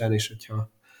vagyok, Instán, és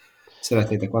hogyha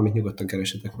szeretnétek valamit, nyugodtan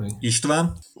keresetek meg.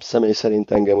 István? Személy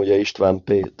szerint engem ugye István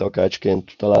P.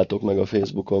 Takácsként találtok meg a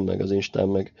Facebookon, meg az Instán,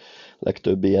 meg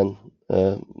legtöbb ilyen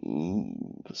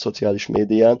szociális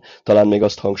médián. Talán még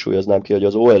azt hangsúlyoznám ki, hogy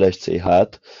az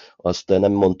OLSCH-t azt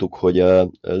nem mondtuk, hogy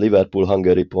a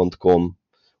liverpoolhungary.com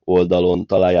oldalon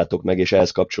találjátok meg, és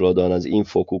ehhez kapcsolódóan az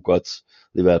infokukac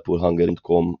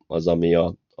liverpoolhungary.com az, ami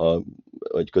a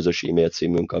közös e-mail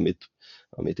címünk,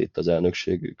 amit itt az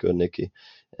elnökség környéki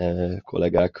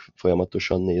kollégák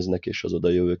folyamatosan néznek, és az oda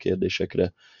jövő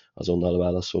kérdésekre azonnal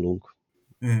válaszolunk.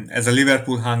 Ez a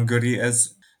Liverpool Hungary,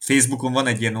 ez Facebookon van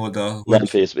egy ilyen oldal? Nem,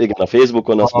 igen, a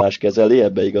Facebookon azt más kezeli,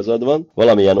 ebbe igazad van.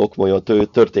 Valamilyen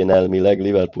okmódon történelmileg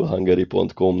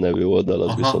liverpoolhungary.com nevű oldal,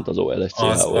 az viszont az OLSCH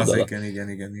oldala. Az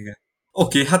igen.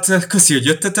 Oké, hát köszi, hogy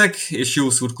jöttetek, és jó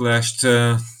szurkolást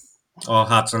a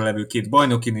hátralevő két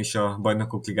bajnokin és a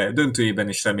Bajnokok Ligája döntőjében,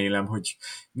 és remélem, hogy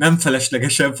nem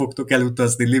feleslegesen fogtok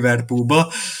elutazni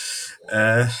Liverpoolba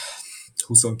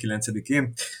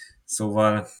 29-én.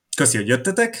 Szóval köszi, hogy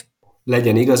jöttetek.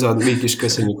 Legyen igazad, mi is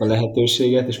köszönjük a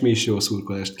lehetőséget, és mi is jó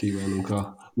szurkolást kívánunk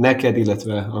neked,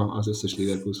 illetve az összes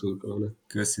Liverpool szurkolónak.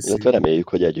 Köszi szépen. Illetve reméljük,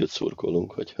 hogy együtt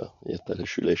szurkolunk, hogyha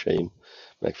értelesüléseim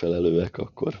megfelelőek,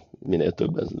 akkor minél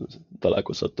többen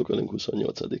találkozhattok velünk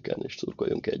 28-án, és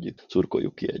szurkoljunk együtt.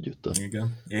 Szurkoljuk ki együtt a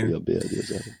újabb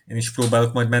győzelmet. Én is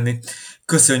próbálok majd menni.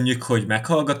 Köszönjük, hogy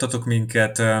meghallgattatok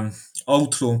minket.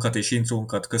 Outrónkat és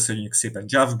intrónkat köszönjük szépen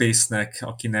Jeff Bass-nek,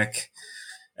 akinek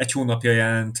egy hónapja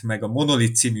jelent meg a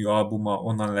Monolith című albuma,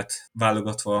 onnan lett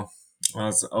válogatva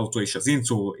az outro és az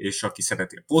intro, és aki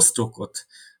szereti a post-rockot,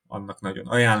 annak nagyon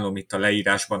ajánlom itt a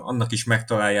leírásban, annak is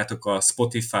megtaláljátok a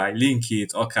Spotify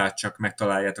linkjét, akár csak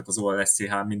megtaláljátok az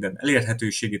OLSCH minden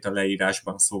elérhetőségét a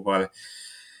leírásban, szóval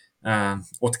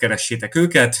ott keressétek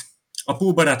őket. A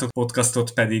Poolbarátok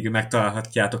podcastot pedig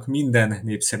megtalálhatjátok minden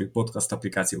népszerű podcast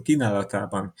applikáció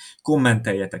kínálatában,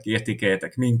 kommenteljetek,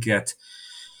 értékeljetek minket,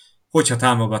 hogyha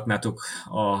támogatnátok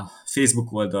a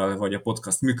Facebook oldal vagy a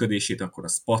podcast működését, akkor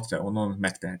azt Patreonon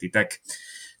megtehetitek.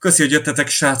 Köszi, hogy jöttetek,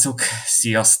 srácok!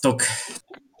 Sziasztok!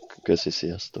 Köszi,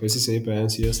 sziasztok! Köszi szépen,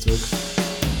 sziasztok!